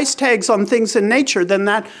put price tags on things in nature, then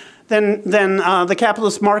the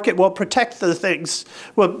capitalist market will protect the things,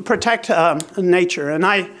 will protect nature. And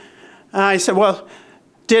I said, well,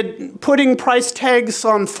 did putting price tags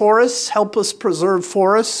on forests help us preserve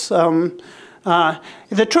forests?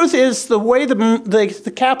 The truth is, the way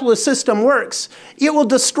the capitalist system works, it will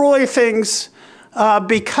destroy things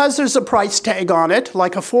because there's a price tag on it,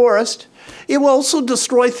 like a forest. It will also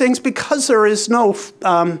destroy things because there is no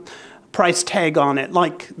price tag on it,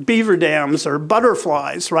 like beaver dams or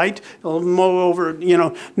butterflies, right? It'll mow over, you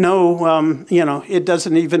know, it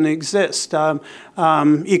doesn't even exist.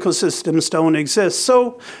 Ecosystems don't exist.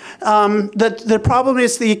 So the problem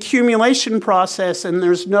is the accumulation process, and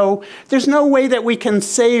there's no way that we can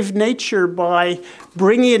save nature by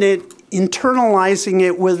bringing it, internalizing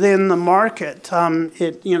it within the market.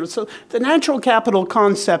 So the natural capital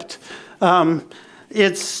concept,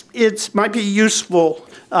 it's might be useful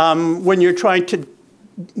when you're trying to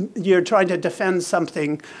defend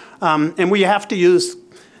something, and we have to use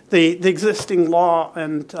the existing law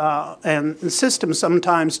and system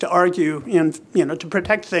sometimes to argue, to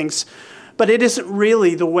protect things, but it isn't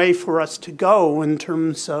really the way for us to go in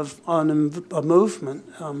terms of a movement.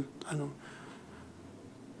 I don't.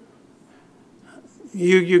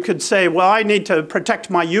 You could say, well, I need to protect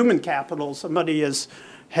my human capital. Somebody has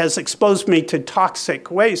exposed me to toxic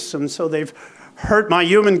waste, and so they've hurt my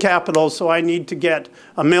human capital, so I need to get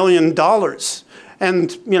 $1 million.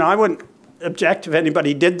 And I wouldn't object if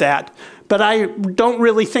anybody did that, but I don't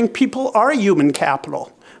really think people are human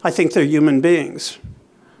capital. I think they're human beings.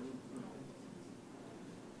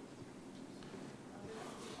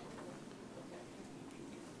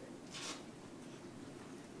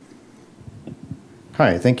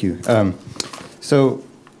 Hi, thank you. So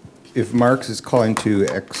if Marx is calling to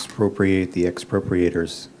expropriate the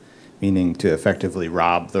expropriators, meaning to effectively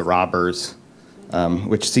rob the robbers,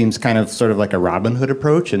 which seems kind of sort of like a Robin Hood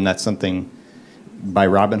approach, and that's something by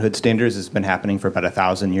Robin Hood standards has been happening for about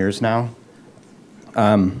 1,000 years now.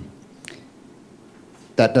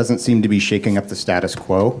 That doesn't seem to be shaking up the status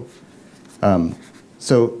quo.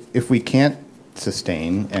 So if we can't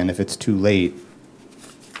sustain, and if it's too late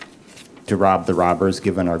to rob the robbers,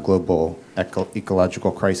 given our global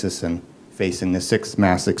ecological crisis and facing the 6th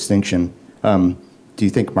mass extinction, do you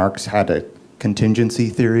think Marx had a contingency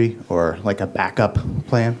theory or like a backup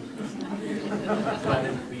plan?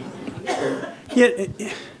 You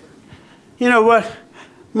know what?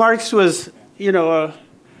 Marx was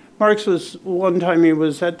one time he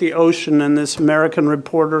was at the ocean, and this American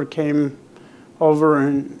reporter came over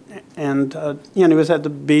and he was at the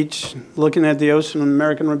beach looking at the ocean, and an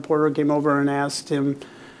American reporter came over and asked him,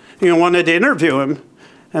 wanted to interview him,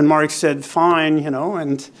 and Marx said, fine,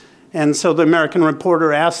 and so the American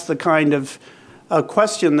reporter asked the kind of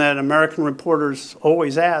question that American reporters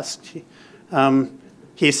always asked.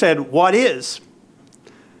 he said, "What is?"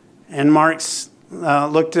 And Marx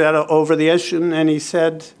looked at it over the ocean, and he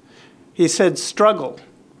said, "Struggle."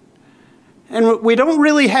 And we don't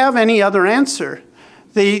really have any other answer.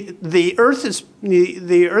 The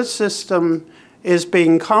Earth system is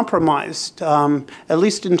being compromised, at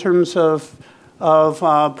least in terms of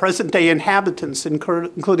present-day inhabitants,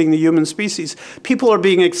 including the human species. People are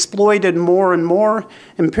being exploited more and more.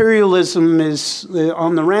 Imperialism is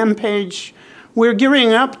on the rampage. We're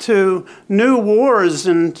gearing up to new wars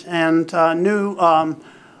and new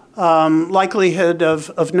likelihood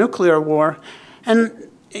of nuclear war. And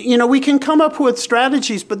we can come up with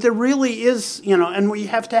strategies, but there really is, and we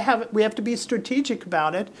have to be strategic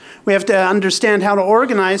about it. We have to understand how to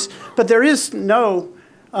organize, but there is no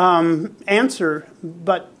answer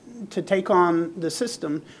but to take on the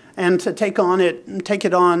system and to take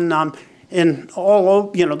it on in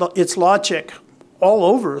all, its logic all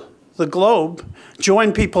over the globe.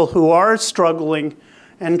 Join people who are struggling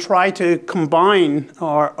and try to combine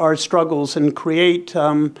our struggles and create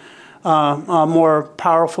more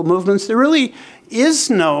powerful movements. There really is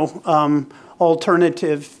no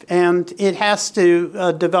alternative, and it has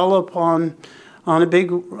to develop on a big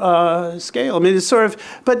scale. I mean, it's sort of,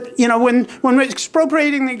 but when we're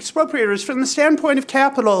expropriating the expropriators from the standpoint of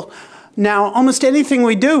capital, now almost anything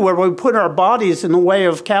we do where we put our bodies in the way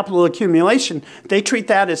of capital accumulation, they treat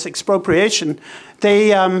that as expropriation.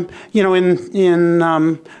 They,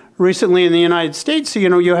 recently in the United States,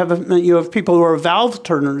 you have people who are valve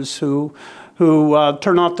turners who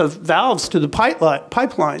turn off the valves to the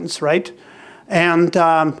pipelines, right? And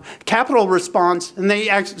capital response, and they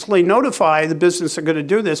actually notify the business they're going to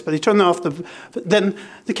do this, but they turn off then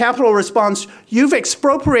the capital response, you've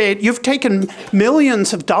taken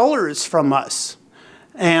millions of dollars from us,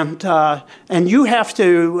 and you have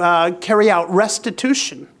to carry out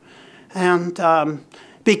restitution. And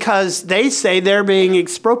because they say they're being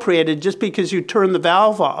expropriated just because you turn the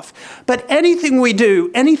valve off. But anything we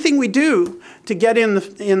do to get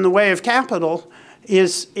in the way of capital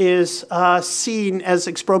is seen as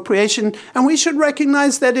expropriation, and we should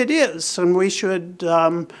recognize that it is, and we should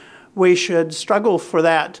struggle for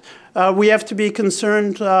that. We have to be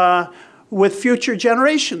concerned with future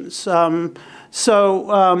generations.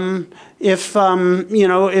 If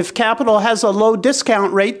capital has a low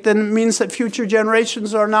discount rate, then it means that future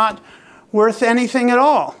generations are not worth anything at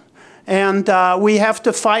all. And we have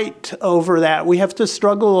to fight over that. We have to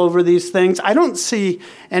struggle over these things. I don't see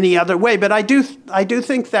any other way, but I do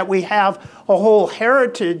think that we have a whole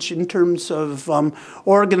heritage in terms of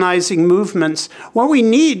organizing movements. What we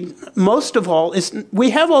need most of all is, we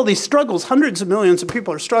have all these struggles. Hundreds of millions of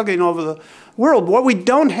people are struggling over the world. What we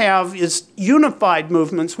don't have is unified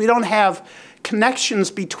movements. We don't have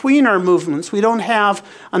connections between our movements. We don't have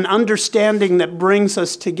an understanding that brings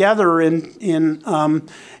us together in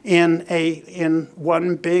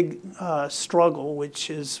one big struggle,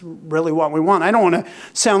 which is really what we want. I don't want to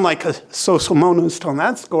sound like a social monist on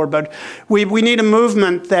that score, but we need a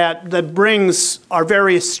movement that brings our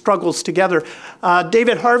various struggles together.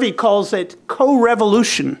 David Harvey calls it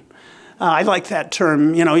co-revolution. I like that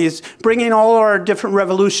term. He's bringing all our different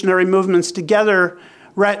revolutionary movements together,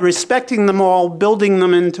 respecting them all, building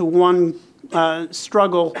them into one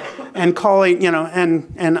struggle, and calling,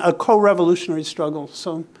 and a co-revolutionary struggle.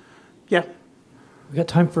 So, yeah. We've got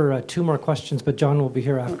time for 2 more questions, but John will be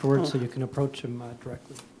here afterwards, so you can approach him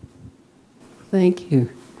directly. Thank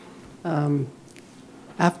you.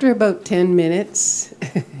 After about 10 minutes,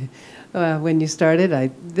 when you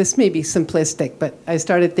started, this may be simplistic, but I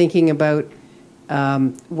started thinking about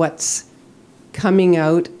what's coming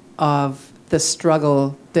out of the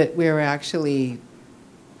struggle that we're actually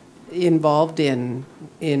involved in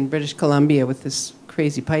British Columbia with this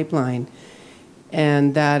crazy pipeline,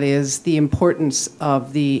 and that is the importance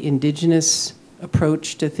of the Indigenous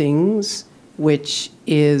approach to things, which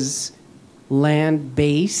is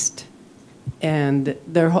land-based, and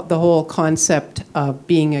the whole concept of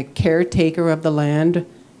being a caretaker of the land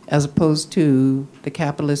as opposed to the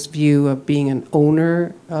capitalist view of being an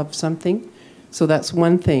owner of something. So that's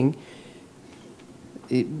one thing.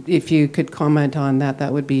 If you could comment on that,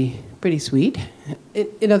 that would be pretty sweet.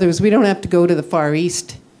 In other words, we don't have to go to the Far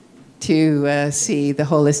East to see the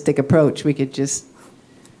holistic approach. We could just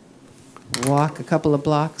walk a couple of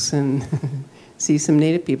blocks and see some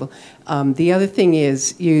Native people. The other thing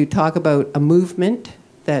is, you talk about a movement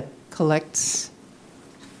that collects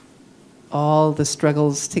all the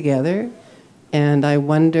struggles together, and I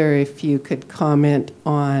wonder if you could comment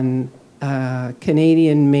on a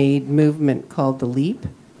Canadian-made movement called the LEAP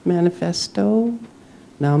Manifesto,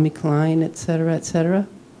 Naomi Klein, et cetera, et cetera.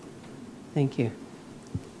 Thank you.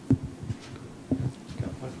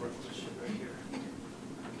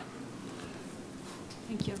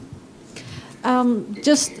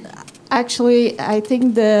 Just actually, I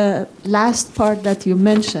think the last part that you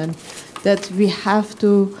mentioned, that we have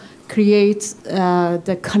to create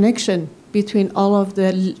the connection between all of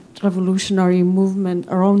the revolutionary movement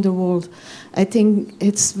around the world. I think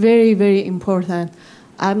it's very, very important.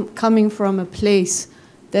 I'm coming from a place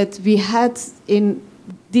that we had in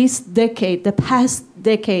this decade, the past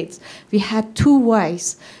decades, we had two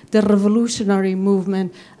ways, the revolutionary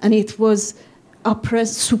movement, and it was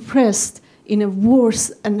suppressed in a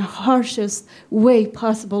worst and harshest way,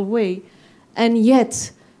 possible way. And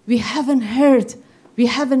yet, we haven't heard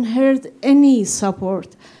any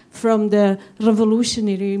support from the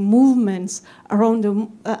revolutionary movements around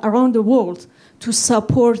the world to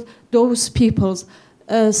support those peoples,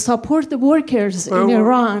 support the workers in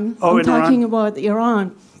Iran. I'm talking about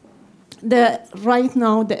Iran. Right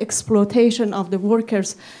now, the exploitation of the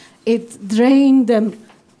workers, it drained them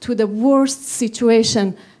to the worst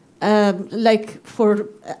situation, like for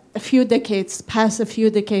a few decades,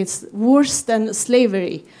 worse than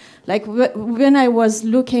slavery. Like when I was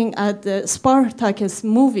looking at the Spartacus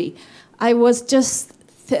movie, I was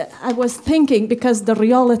thinking, because the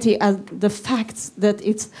reality and the facts that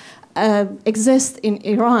it exists in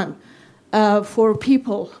Iran for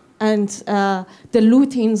people, and the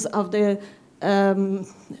lootings of the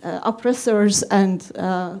oppressors and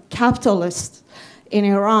capitalists in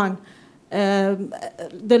Iran,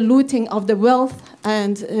 the looting of the wealth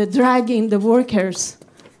and dragging the workers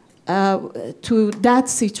to that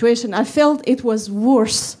situation. I felt it was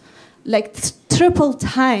worse, like triple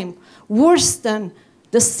time, worse than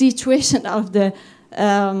the situation of the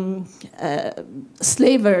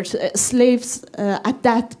slaves at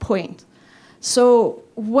that point. So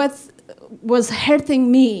what was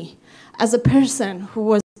hurting me as a person who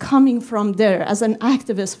was coming from there as an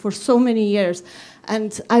activist for so many years,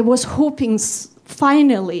 and I was hoping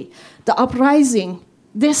finally the uprising,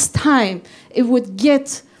 this time, it would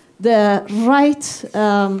get the right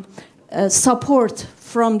support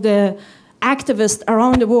from the activists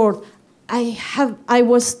around the world. I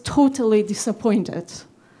was totally disappointed.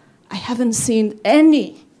 I haven't seen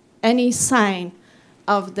any sign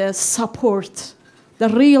of the support, the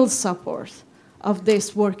real support of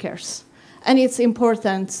these workers. And it's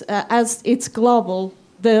important, as it's global,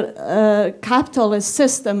 the capitalist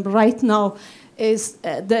system right now is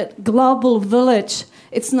the global village.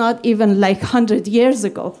 It's not even like 100 years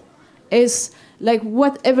ago. It's like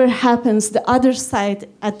whatever happens, the other side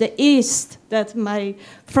at the east that my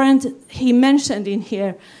friend, he mentioned in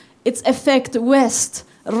here, it's affect West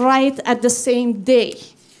right at the same day.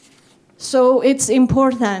 So it's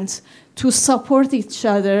important to support each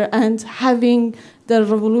other and having the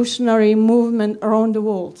revolutionary movement around the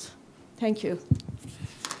world. Thank you.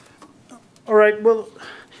 All right, well,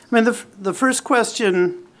 I mean, the first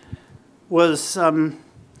question was,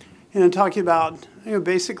 talking about,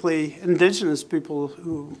 basically indigenous people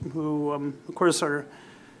who of course, are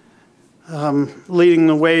leading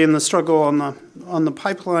the way in the struggle on the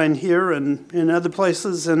pipeline here and in other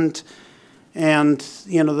places, and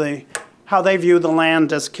how they view the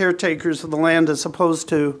land as caretakers of the land as opposed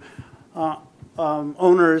to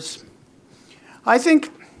owners. I think,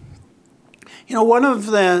 one of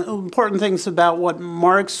the important things about what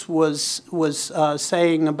Marx was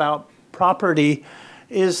saying about property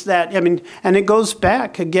is that, and it goes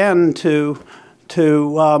back again to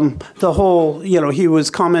the whole, he was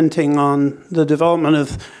commenting on the development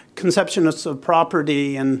of conceptions of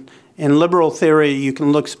property, and in liberal theory, you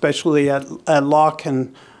can look especially at Locke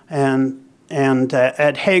and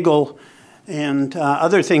at Hegel and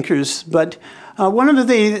other thinkers. But one of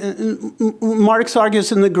the, Marx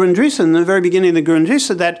argues in the Grundrisse, in the very beginning of the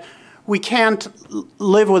Grundrisse, that we can't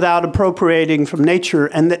live without appropriating from nature,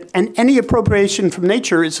 and any appropriation from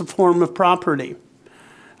nature is a form of property.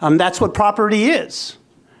 That's what property is.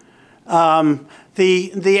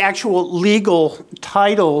 The actual legal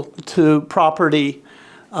title to property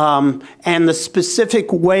and the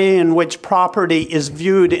specific way in which property is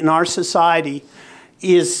viewed in our society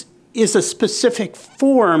is a specific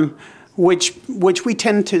form which we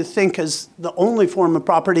tend to think is the only form of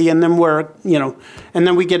property, and then and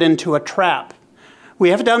then we get into a trap. We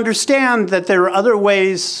have to understand that there are other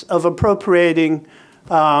ways of appropriating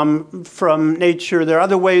from nature. There are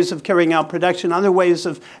other ways of carrying out production, other ways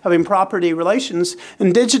of having property relations.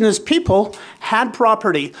 Indigenous people had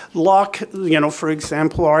property. Locke, for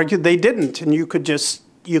example, argued they didn't, and you could just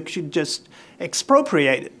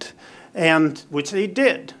expropriate it, and which they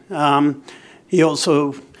did.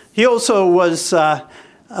 He also was a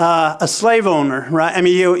slave owner, right?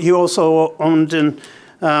 He also owned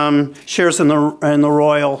shares in the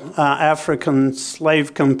Royal African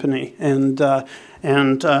Slave Company, and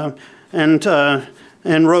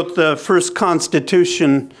wrote the first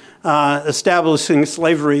constitution establishing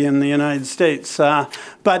slavery in the United States.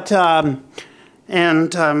 But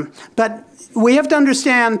we have to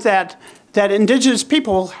understand that indigenous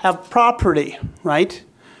people have property, right?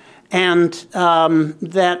 And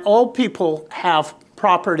that all people have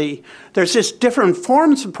property. There's just different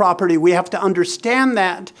forms of property. We have to understand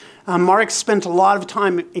that. Marx spent a lot of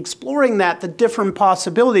time exploring that, the different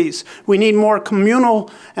possibilities. We need more communal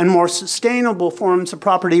and more sustainable forms of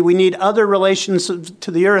property. We need other relations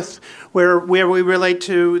to the earth where we relate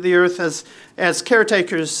to the earth as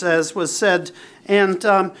caretakers, as was said. And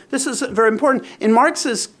this is very important. In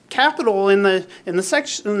Marx's Capital, in the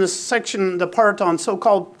section, the part on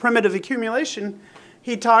so-called primitive accumulation,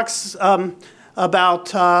 he talks about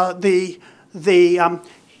the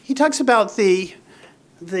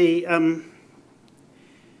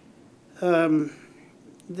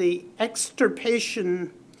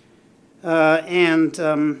extirpation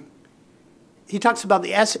he talks about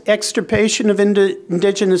the extirpation of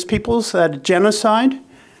indigenous peoples, genocide.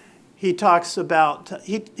 He talks about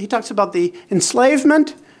the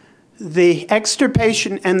enslavement, the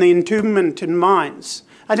extirpation, and the entombment in mines.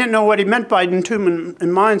 I didn't know what he meant by entombment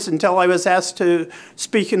in mines until I was asked to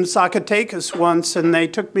speak in Zacatecas once, and they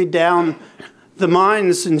took me down the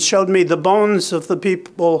mines and showed me the bones of the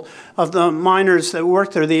people, of the miners that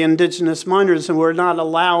worked there, the indigenous miners, and were not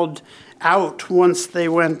allowed out once they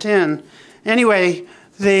went in. Anyway,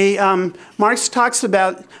 Marx talks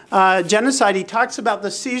about genocide. He talks about the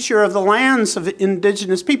seizure of the lands of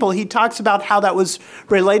indigenous people. He talks about how that was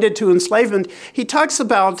related to enslavement. He gives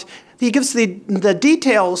the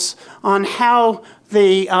details on how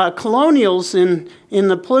the colonials in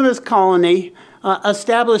the Plymouth colony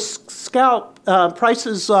established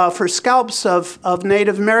prices for scalps of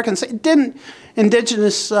Native Americans. It didn't.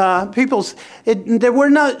 Indigenous peoples, there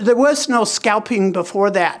was no scalping before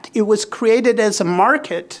that. It was created as a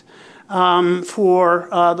market for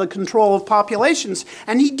the control of populations.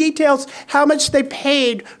 And he details how much they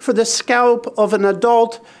paid for the scalp of an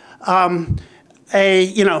adult man,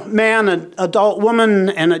 an adult woman,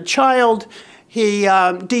 and a child. He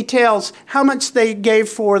details how much they gave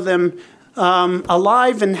for them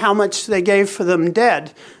alive and how much they gave for them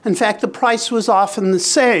dead. In fact, the price was often the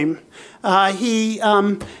same.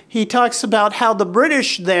 He talks about how the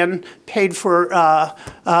British then paid for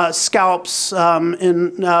scalps of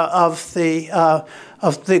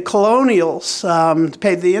the colonials,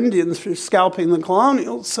 paid the Indians for scalping the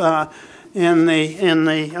colonials in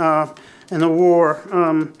the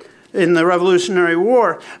war. In the Revolutionary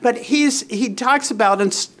War. But he talks about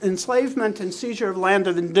enslavement and seizure of land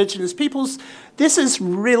of indigenous peoples. This is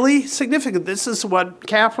really significant. This is what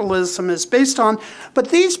capitalism is based on. But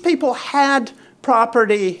these people had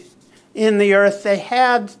property in the earth. They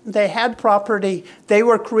had property. They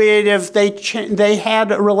were creative. They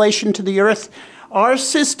had a relation to the earth. Our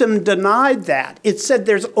system denied that. It said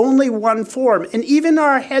there's only one form. And even in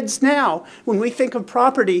our heads now, when we think of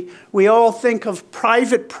property, we all think of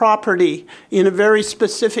private property in a very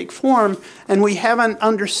specific form, and we haven't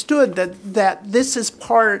understood that this is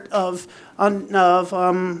part of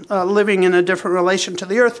living in a different relation to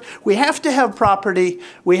the earth. We have to have property.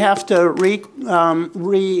 We have to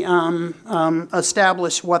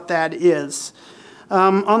establish what that is.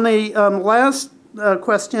 On the last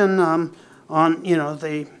question, on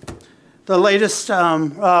the latest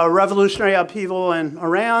revolutionary upheaval in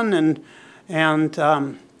Iran and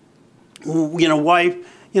why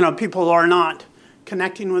people are not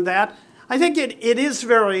connecting with that. I think it is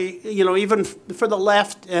very even for the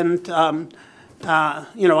left, and I'm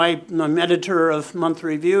editor of Month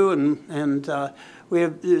Review, and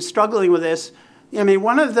we're struggling with this. I mean,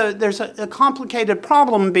 there's a complicated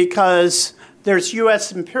problem because there's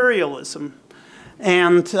U.S. imperialism,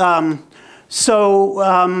 and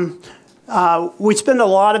so we spend a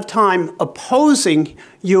lot of time opposing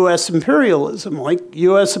U.S. imperialism, like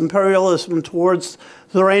U.S. imperialism towards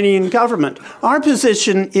the Iranian government. Our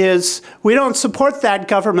position is we don't support that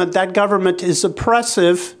government. That government is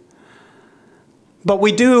oppressive, but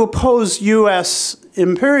we do oppose U.S.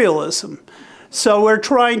 imperialism. So we're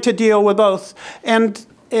trying to deal with both, and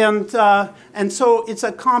so it's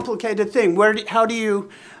a complicated thing. How do you?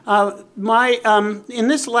 In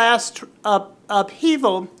this last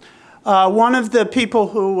upheaval, one of the people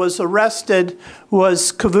who was arrested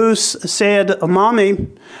was Qaboos Said Amami,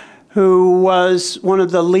 who was one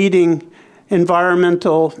of the leading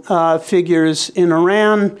environmental figures in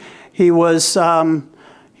Iran. He was,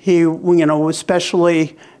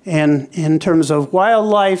 especially in terms of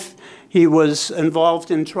wildlife. He was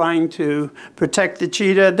involved in trying to protect the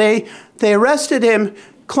cheetah. They arrested him,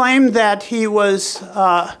 claimed that he was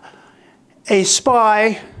a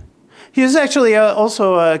spy. He was actually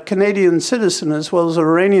also a Canadian citizen as well as an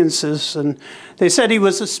Iranian citizen. They said he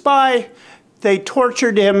was a spy. They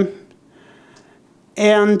tortured him,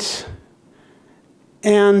 and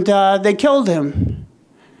they killed him.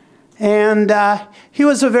 And he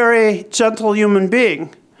was a very gentle human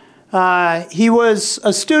being. He was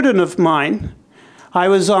a student of mine. I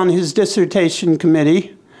was on his dissertation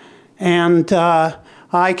committee, and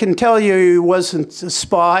I can tell you he wasn't a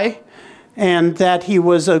spy, and that he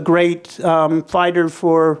was a great fighter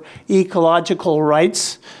for ecological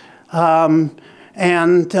rights. You know,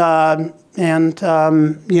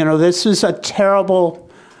 this is a terrible,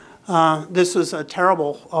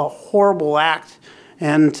 horrible act.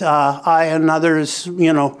 And I and others,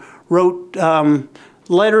 you know, wrote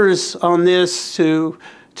letters on this to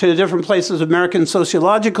different places, American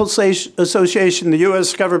Sociological Association, the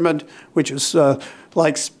U.S. government, which is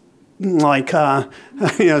like you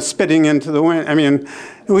know, spitting into the wind. I mean,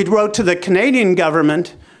 we wrote to the Canadian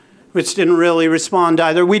government, which didn't really respond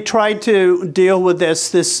either. We tried to deal with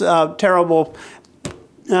this terrible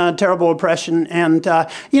oppression, and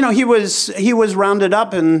you know, he was rounded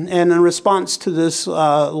up, and in response to this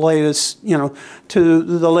latest, you know, to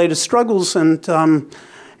the latest struggles, and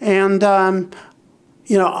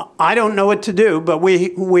you know, I don't know what to do, but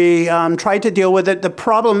we tried to deal with it. The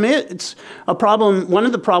problem is one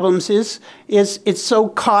of the problems is it's so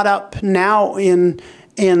caught up now in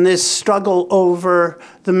this struggle over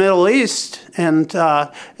the Middle East and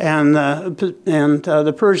the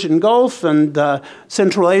Persian Gulf and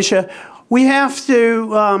Central Asia. We have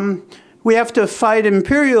to fight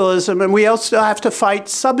imperialism, and we also have to fight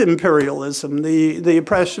sub-imperialism, the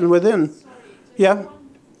oppression within. Sorry, yeah.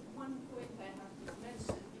 One point I have to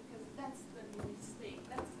mention, because that's the mistake.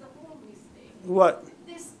 That's the whole mistake. What?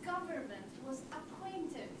 This government was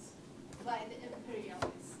appointed by the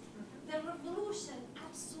imperialists. The revolution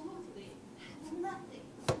absolutely had nothing,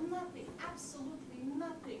 absolutely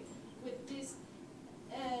nothing with this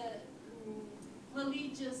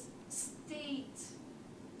religious state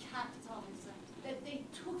capitalism, that they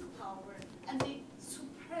took power and they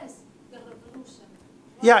suppressed the revolution.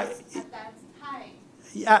 Yeah. At that time.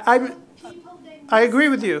 Yeah, I agree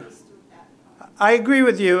with you. I agree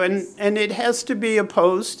with you, and it has to be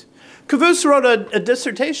opposed. Kavus wrote a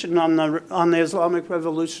dissertation on the Islamic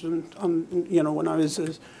Revolution, you know, when I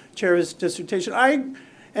was chair of his dissertation.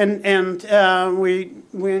 We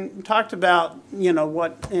talked about, you know,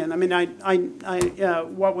 what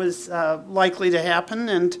was likely to happen,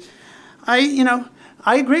 and I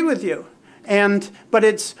agree with you. But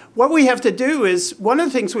it's what we have to do is, one of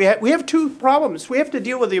the things we have two problems. We have to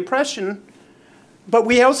deal with the oppression, but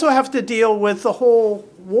we also have to deal with the whole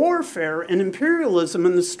warfare and imperialism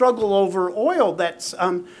and the struggle over oil that's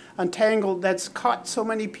untangled, that's caught so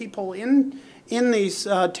many people in these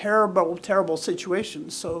terrible, terrible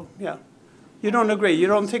situations. So yeah, you don't agree. You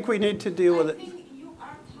don't think we need to deal with it. I think you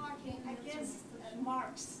are talking against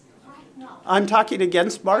Marx right now. I'm talking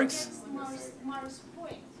against Marx? Against Marx's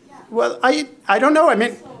point, yeah. Well, I don't know. I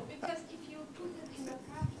mean, because if you put it in the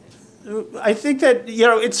practice. I think that, you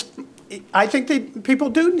know, I think that people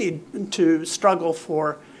do need to struggle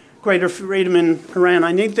for greater freedom in Iran.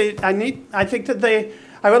 I think that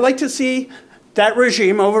I would like to see that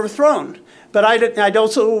regime overthrown. But I'd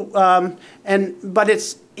also,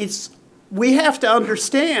 but we have to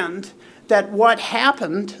understand that what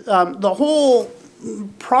happened, the whole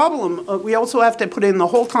problem, we also have to put in the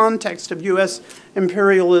whole context of U.S.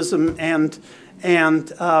 imperialism and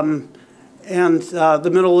the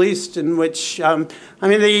Middle East, in which, I mean,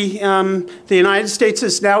 the United States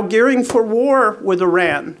is now gearing for war with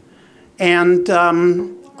Iran. And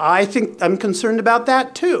I think I'm concerned about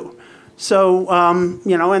that too. So,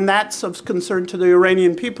 you know, and that's of concern to the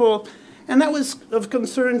Iranian people, and that was of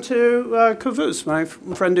concern to Kavus, my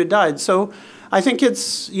friend who died. So I think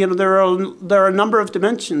it's, you know, there are a number of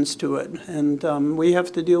dimensions to it, and we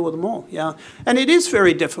have to deal with them all, yeah. And it is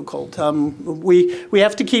very difficult. We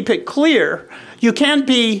have to keep it clear. You can't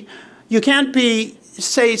be,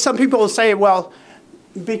 some people will say, well,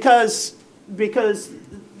 because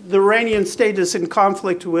the Iranian state is in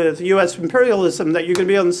conflict with U.S. imperialism, that you're going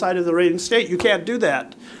to be on the side of the Iranian state. You can't do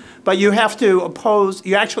that. But you have to oppose,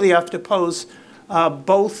 you actually have to oppose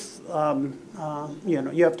both, you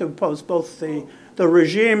know, you have to oppose both the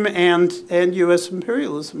regime and U.S.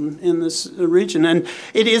 imperialism in this region. And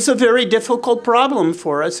it is a very difficult problem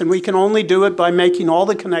for us, and we can only do it by making all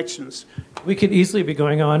the connections We could easily be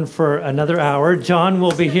going on for another hour. John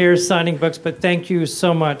will be here signing books, but thank you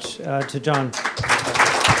so much to John.